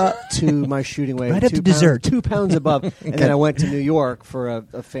up to my shooting weight, Right up to dessert. 2 pounds above, and then I went to New York for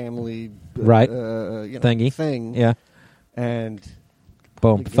a family Thingy. thing. Yeah. And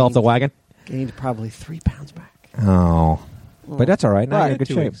Boom. Fell off the wagon. gained probably 3 pounds back. Oh. But that's all right. Now Right. you're in good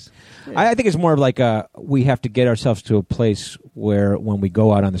 2 shape. weeks. I think it's more of like we have to get ourselves to a place where when we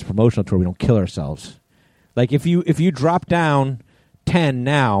go out on this promotional tour, we don't kill ourselves. Like if you drop down 10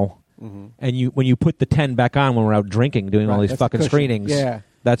 now, and when you put the 10 back on when we're out drinking, doing all these that's fucking cushion. screenings, Yeah.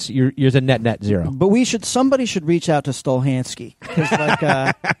 that's you're a net zero. But somebody should reach out to Stolhanske because, like,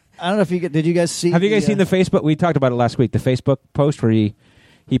 I don't know if did you guys see? Have you guys seen the Facebook? We talked about it last week. The Facebook post where he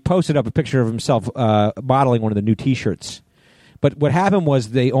posted up a picture of himself modeling one of the new T-shirts. But what happened was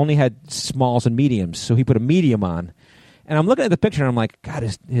they only had smalls and mediums, so he put a medium on. And I'm looking at the picture, and I'm like, God,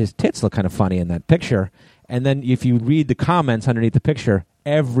 his tits look kind of funny in that picture. And then if you read the comments underneath the picture,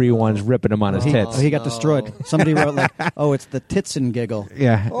 everyone's ripping him on his tits. He got destroyed. Somebody wrote like, "Oh, it's the tits and giggle."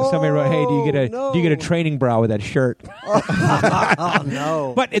 Yeah. Somebody wrote, "Hey, do you get a training bra with that shirt?" Oh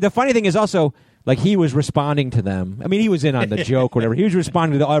no! But the funny thing is also, like, he was responding to them. I mean, he was in on the joke or whatever. He was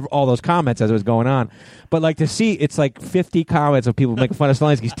responding to all those comments as it was going on. But, like, to see, it's like 50 comments of people making fun of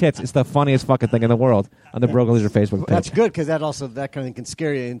Stolhanski's tits. It's the funniest fucking thing in the world on the Broken Lizard Facebook page. That's good because that kind of thing can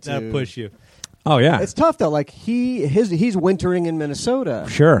scare you into. That push you. Oh, yeah. It's tough though. Like he's wintering in Minnesota.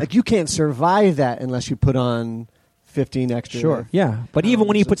 Sure. Like you can't survive that unless you put on 15 extra. Sure. Yeah. But even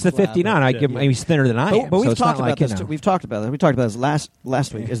when he puts the 15 on, I Yeah. give him, he's thinner than I am. But so we've it's not talked about like, this. We've talked about that. We talked about this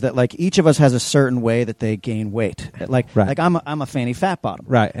last week. Is that like each of us has a certain way that they gain weight? Like I'm a fanny fat bottom.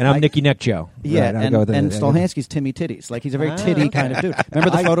 Right. And I'm Nicky Neck Joe. Yeah, Right, and Stolhanski's Timmy Titties. Like he's a very titty kind of dude. Remember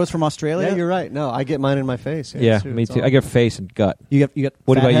the photos from Australia? Yeah, you're right. No, I get mine in my face. Yeah, too. me It's too. all- I get face and gut. You get.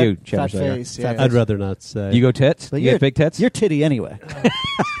 What fat about head? you, fat Chandrasekhar? face. Yeah. I'd rather not say. You go tits? But You get big tits? You're titty anyway.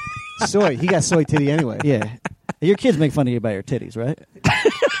 soy. He got soy titty anyway. Yeah. Your kids make fun of you about your titties, right?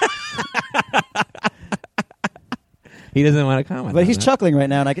 He doesn't want to comment. But on he's that. chuckling right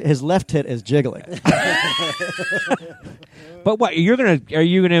now, and his left tit is jiggling. But what? Are you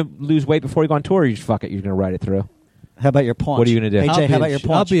gonna lose weight before you go on tour? Or you just fuck it. You're gonna ride it through. How about your paunch? What are you gonna do? Hey, I'll Jay, be how in about your sh- I'll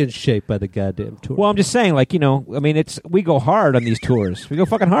paunch? be in shape by the goddamn tour. Well, I'm just saying, like, I mean, we go hard on these tours. We go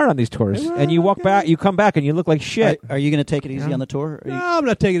fucking hard on these tours, and you walk back, you come back, and you look like shit. Are you going to take it easy on the tour? no, I'm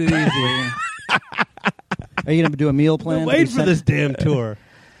not taking it easy. Are you going to do a meal plan? Wait for this damn tour.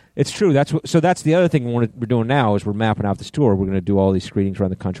 It's true. That's the other thing we're doing now is we're mapping out this tour. We're going to do all these screenings around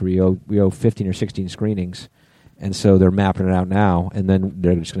the country. We owe 15 or 16 screenings, and so they're mapping it out now, and then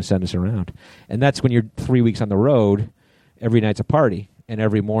they're just going to send us around. And that's when you're 3 weeks on the road. Every night's a party, and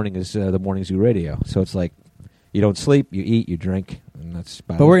every morning is the Morning Zoo radio. So it's like you don't sleep, you eat, you drink, and that's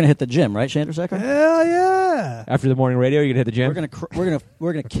about But it. we're going to hit the gym, right, Chandrasekhar? Hell yeah! After the morning radio, you're going to hit the gym?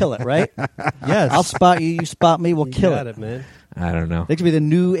 We're gonna kill it, right? Yes. I'll spot you. You spot me. We'll You kill got it. man. I don't know. This could be the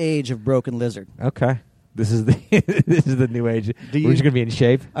new age of Broken Lizard. Okay. This is the new age. Do you- We're just going to be in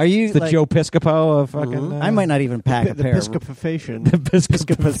shape. Are you It's the like, Joe Piscopo of fucking... I might not even pack a The pair. Piscopization. The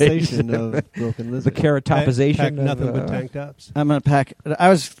Piscopization of Broken The Lizard. keratopization. Pack of, nothing but tank tops. I'm gonna pack.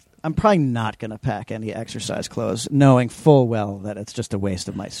 I'm probably not gonna pack any exercise clothes, knowing full well that it's just a waste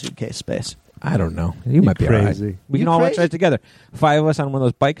of my suitcase space. I don't know. You might be crazy. all right. We You can all crazy? exercise together. 5 of us on one of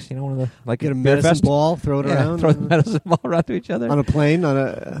those bikes, one of the, like, Get a Beer medicine Fest. ball, throw it Yeah, around. throw the medicine ball around to each other. on a plane.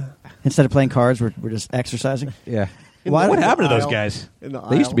 On Instead of playing cards, we're just exercising. Yeah. Why- What happened to those aisle. guys? In the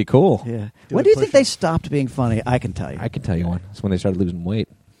They used to be aisle. cool. Yeah. Do When a do you think push-up. they stopped being funny? I can tell you. I can tell you one. It's when they started losing weight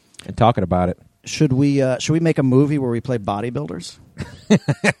and talking about it. Should we make a movie where we play bodybuilders?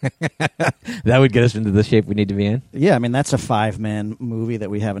 That would get us into the shape we need to be in. Yeah, I mean that's a 5-man movie that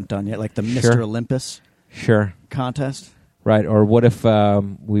we haven't done yet, like the Sure. Mr. Olympus Sure. contest. Right. Or what if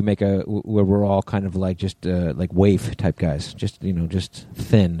we make where we're all kind of like just like waif type guys, just just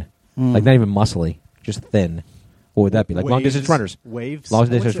thin, like not even muscly, just thin. What would that be? Like long distance runners, Waves. Long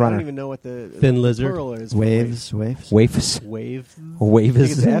distance I runner. don't even know what the Thin lizard. plural is. Waves. waifs, Wave. waves, I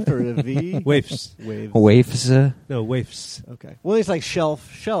think it's F or a V. Waifs. Waves. waifs. No, waifs. Okay. Well, it's like shelves,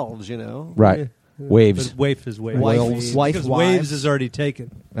 Right. Yeah. Waves. But waif is waif. Wives. Wife, Because wives. waves is already taken.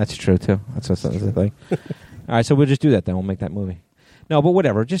 That's true too. That's the thing. All right, so we'll just do that then. We'll make that movie. No, but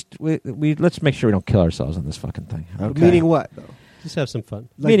whatever. Just we let's make sure we don't kill ourselves on this fucking thing. Okay. Meaning what, though? Just have some fun.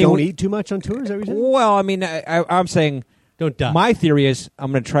 Like Meaning don't we- eat too much on tour? Is that what you're saying? Well, I mean, I'm saying Don't die. my theory is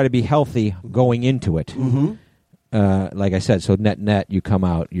I'm going to try to be healthy going into it. Mm-hmm. like I said, so net, you come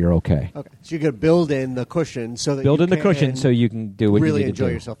out, you're okay. Okay, so you're going to build in the cushion so that Build you in the can cushion so you can do what really you need enjoy to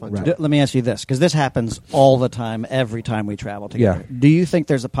do. yourself on Right. tour. Let me ask you this, because this happens all the time, every time we travel together. Yeah. Do you think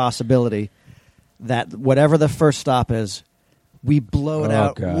there's a possibility that whatever the first stop is, we blow it Oh,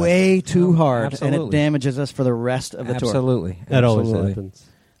 out God. way too hard, and it absolutely. damages us for the rest of the tour? Absolutely. That always Absolutely. happens.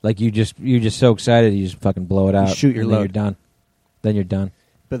 Like you're just so excited, you just fucking blow it out. shoot your and then load. you're done. Then you're done.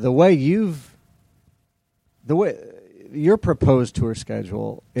 But the way your proposed tour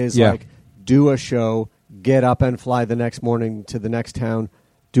schedule is Yeah. like do a show, get up and fly the next morning to the next town,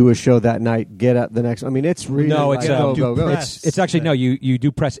 do a show that night, get up the next. I mean, it's really No, like it's go. press. It's actually no. You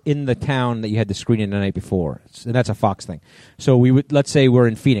do press in the town that you had the screening the night before, and that's a Fox thing. So let's say we're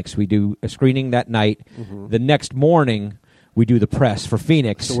in Phoenix, we do a screening that night. Mm-hmm. The next morning we do the press for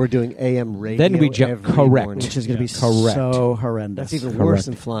Phoenix. So we're doing AM radio. Then we jump every correct. morning. Which is going to be Correct. so horrendous. That's even Correct. worse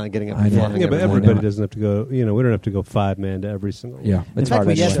than getting up I and know. flying. Yeah, but every morning. everybody doesn't have to go. We don't have to go 5-man to every single one. Yeah, In it's fact,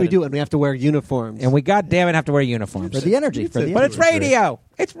 hard. yes, anyway. we do, and we have to wear uniforms. And we goddamn it have to wear uniforms. For the energy. For the But energy. it's radio.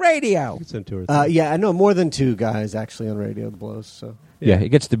 It's radio. It's in 2 or 3. Yeah, I know more than 2 guys actually on radio blows. So Yeah, it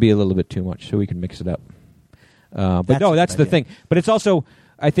gets to be a little bit too much, so we can mix it up. But That's no, a that's good the thing. But it's also,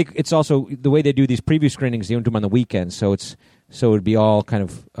 I think it's also the way they do these preview screenings. They don't do them on the weekends, so it would be all kind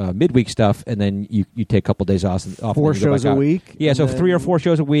of midweek stuff, and then you take a couple days off. And 4 then you go shows back a out. week. Yeah, so and 3 or then- 4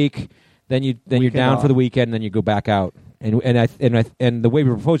 shows a week. Then you're Weekend down off. for the weekend, and then you go back out. And the way we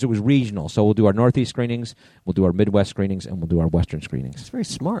proposed it was regional. So we'll do our Northeast screenings, we'll do our Midwest screenings, and we'll do our Western screenings. It's very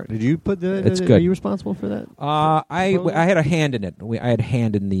smart. Did you put the? It's Are good. you responsible for that? I had a hand in it. I had a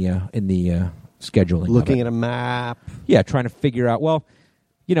hand in the scheduling. Looking of at it. a map. Yeah, trying to figure out. Well,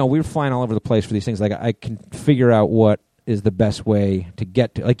 we were flying all over the place for these things. Like I can figure out what is the best way to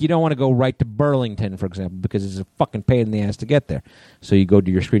get to. Like you don't want to go right to Burlington, for example, because it's a fucking pain in the ass to get there. So you go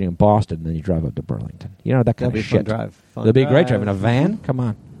do your screening in Boston, and then you drive up to Burlington. That kind That'd be of a shit. fun drive. Fun That'd be a great drive. drive in a van. Come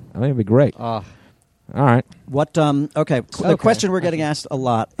on, I think it'd be great. Ah. All right. What? Okay. The question we're getting asked a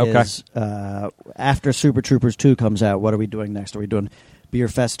lot is after Super Troopers 2 comes out, what are we doing next? Are we doing Beer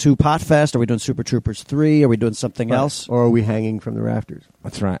Fest 2 Potfest? Are we doing Super Troopers 3? Are we doing something else? Or are we hanging from the rafters?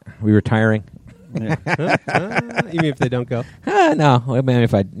 That's right. We retiring. Yeah. Even if they don't go. No, I mean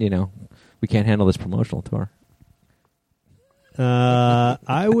if we can't handle this promotional tour.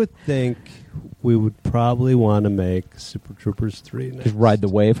 I would think we would probably want to make Super Troopers 3 next. Just ride the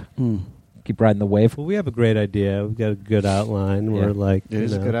wave. Keep riding the wave. Well, we have a great idea. We've got a good outline. Yeah. We're like, It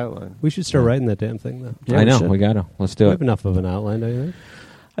is a good outline. we should start writing that damn thing, though. Yeah, I we know. should. We got to. Let's We do have it. enough of an outline, don't you think?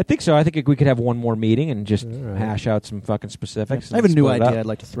 I think so. I think we could have one more meeting and just All right. hash out some fucking specifics. I have a and new split it idea up. I'd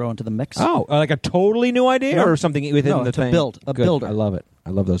like to throw into the mix. Oh, like a totally new idea No. or something within No, the to thing? build. A Good. builder. I love it. I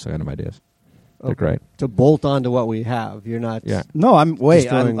love those kind of ideas. They're Okay. great. To bolt onto what we have. You're not. Yeah. No, I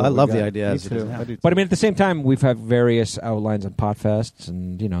destroying what we love the got. idea. Me as it is too. now. I do But I too. mean, at the same time, we've had various outlines on Potfests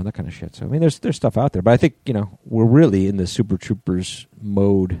and that kind of shit. So I mean, there's stuff out there. But I think we're really in the Super Troopers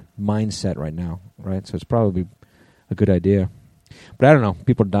mode mindset right now, right? So it's probably a good idea. But I don't know.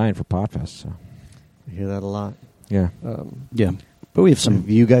 People are dying for Potfest. So I hear that a lot. yeah. Yeah. But we have Have some.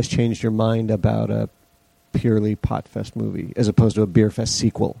 you guys changed your mind about a purely Potfest movie as opposed to a Beer Fest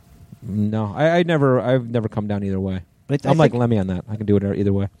sequel? No, I've never come down either way. I I'm like think- Lemmy on that. I can do it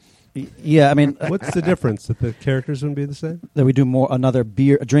either way. Yeah, I mean, What's the difference? That the characters wouldn't be the same? that we do another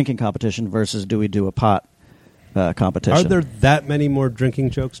drinking competition versus do we do a pot competition? Are there that many more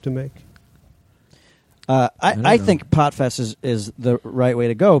drinking jokes to make? I I think Potfest is the right way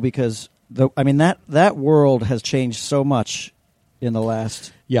to go because that world has changed so much in the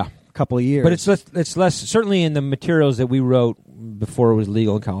last Yeah. couple of years. But it's less certainly in the materials that we wrote before it was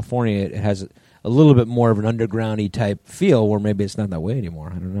legal in California. It has a little bit more of an undergroundy type feel, where maybe it's not that way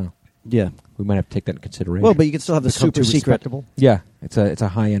anymore. I don't know. yeah. We might have to take that into consideration. Well, but you can still have the Become super too secret. respectable? yeah, it's a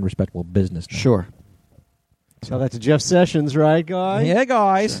high end, respectable business. now. Sure. Tell that to Jeff Sessions, right, guy? Yeah,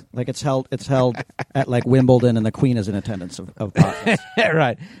 guys. Like it's held at like Wimbledon, and the Queen is in attendance of Potfest.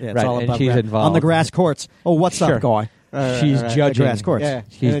 Right. Yeah, it's right. all and about she's that. involved On the grass courts. Oh, what's Sure. up, guy? She's judging. The grass courts. Yeah,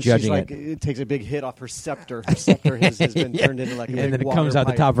 She's and then judging she's like, it. it takes a big hit off her scepter. Her scepter has been turned into like a big And then it water comes out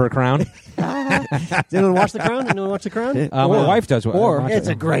the pipe. top of her crown. Does anyone watch The Crown? Anyone watch The Crown? My wife does. or it's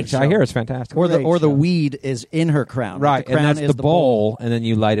a great show. I hear it's fantastic. Or the Great the show. weed is in her crown. right, The crown and that's is the bowl, and then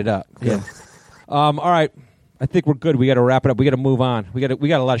you light it up. Yeah. All right. I think we're good. We got to wrap it up. We got to move on. We got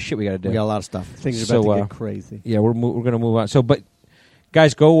a lot of shit we got to do. We got a lot of stuff. Things are So, about to get crazy. Yeah, we're going to move on. So, but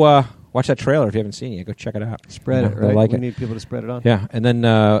guys, go Watch that trailer if you haven't seen it. Go check it out. Spread it, They'll right? like We it. need people to spread it on. Yeah, and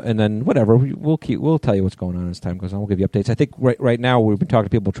then whatever. We'll tell you what's going on as time goes on. We'll give you updates. I think right now we've been talking to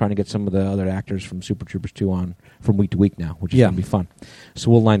people trying to get some of the other actors from Super Troopers 2 on from week to week now, which is going to be fun. So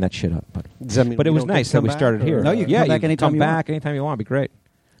we'll line that shit up. But Does that mean it we was don't get nice to that come we back, started or- here. No, you can come back anytime you want. Anytime you want. It'd be great.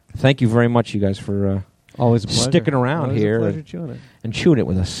 Thank you very much, you guys, for Always a pleasure. sticking around Always here a pleasure chewing it. and chewing it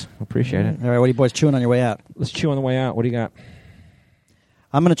with us. Appreciate it. All right, what are you boys chewing on your way out? Let's chew on the way out. What do you got?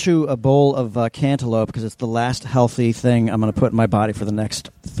 I'm going to chew a bowl of cantaloupe because it's the last healthy thing I'm going to put in my body for the next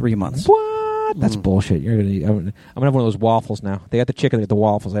 3 months. What? That's bullshit. You're gonna. I'm gonna have one of those waffles now. They got the chicken. They got the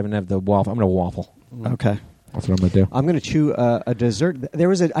waffles. I haven't had the waffle. I'm gonna waffle. Okay. That's what I'm gonna do. I'm going to chew a dessert.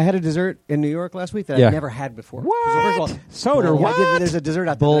 I had a dessert in New York last week that Yeah. I've never had before. What? So first of all, Soter, what? There's a dessert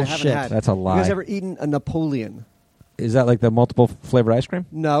out there that I Bullshit. haven't had. That's a lie. You guys ever eaten a Napoleon? Is that like the multiple flavored ice cream?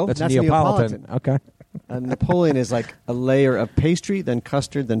 No, that's that's Neapolitan. Okay. A Napoleon is like a layer of pastry, then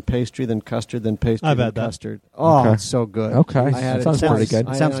custard, then pastry, then custard, then pastry, I've then had that. custard. Oh, Okay. it's so good. Okay. I That had it sounds twice. pretty good. I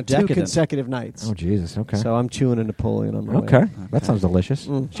had Sounds it on 2 decadent. consecutive nights. Oh Jesus. Okay. So I'm chewing a Napoleon on my way. Okay. That sounds delicious.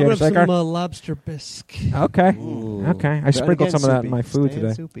 I'll have Chandrasekhar? some lobster bisque. Okay. Ooh. Okay. I But sprinkled again, some of that soupy. in my food Staying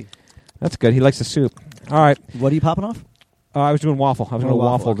today. soupy. That's good. He likes the soup. All right. What are you popping off? I was doing waffle. I was going to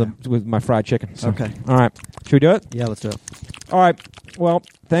waffle, waffle with my fried chicken. So. Okay. All right. Should we do it? Yeah, let's do it. All right. Well,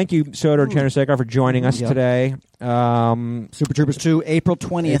 thank you, Soter and Chandrasekhar, for joining us Yep. today. Super Troopers 2, April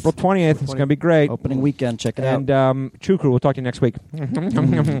 20th. April 20th. It's going to be great. Opening weekend. Check it out. And True Crew, we'll talk to you next week. Not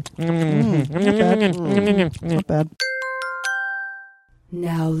bad.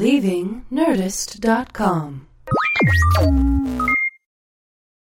 Now leaving Nerdist.com.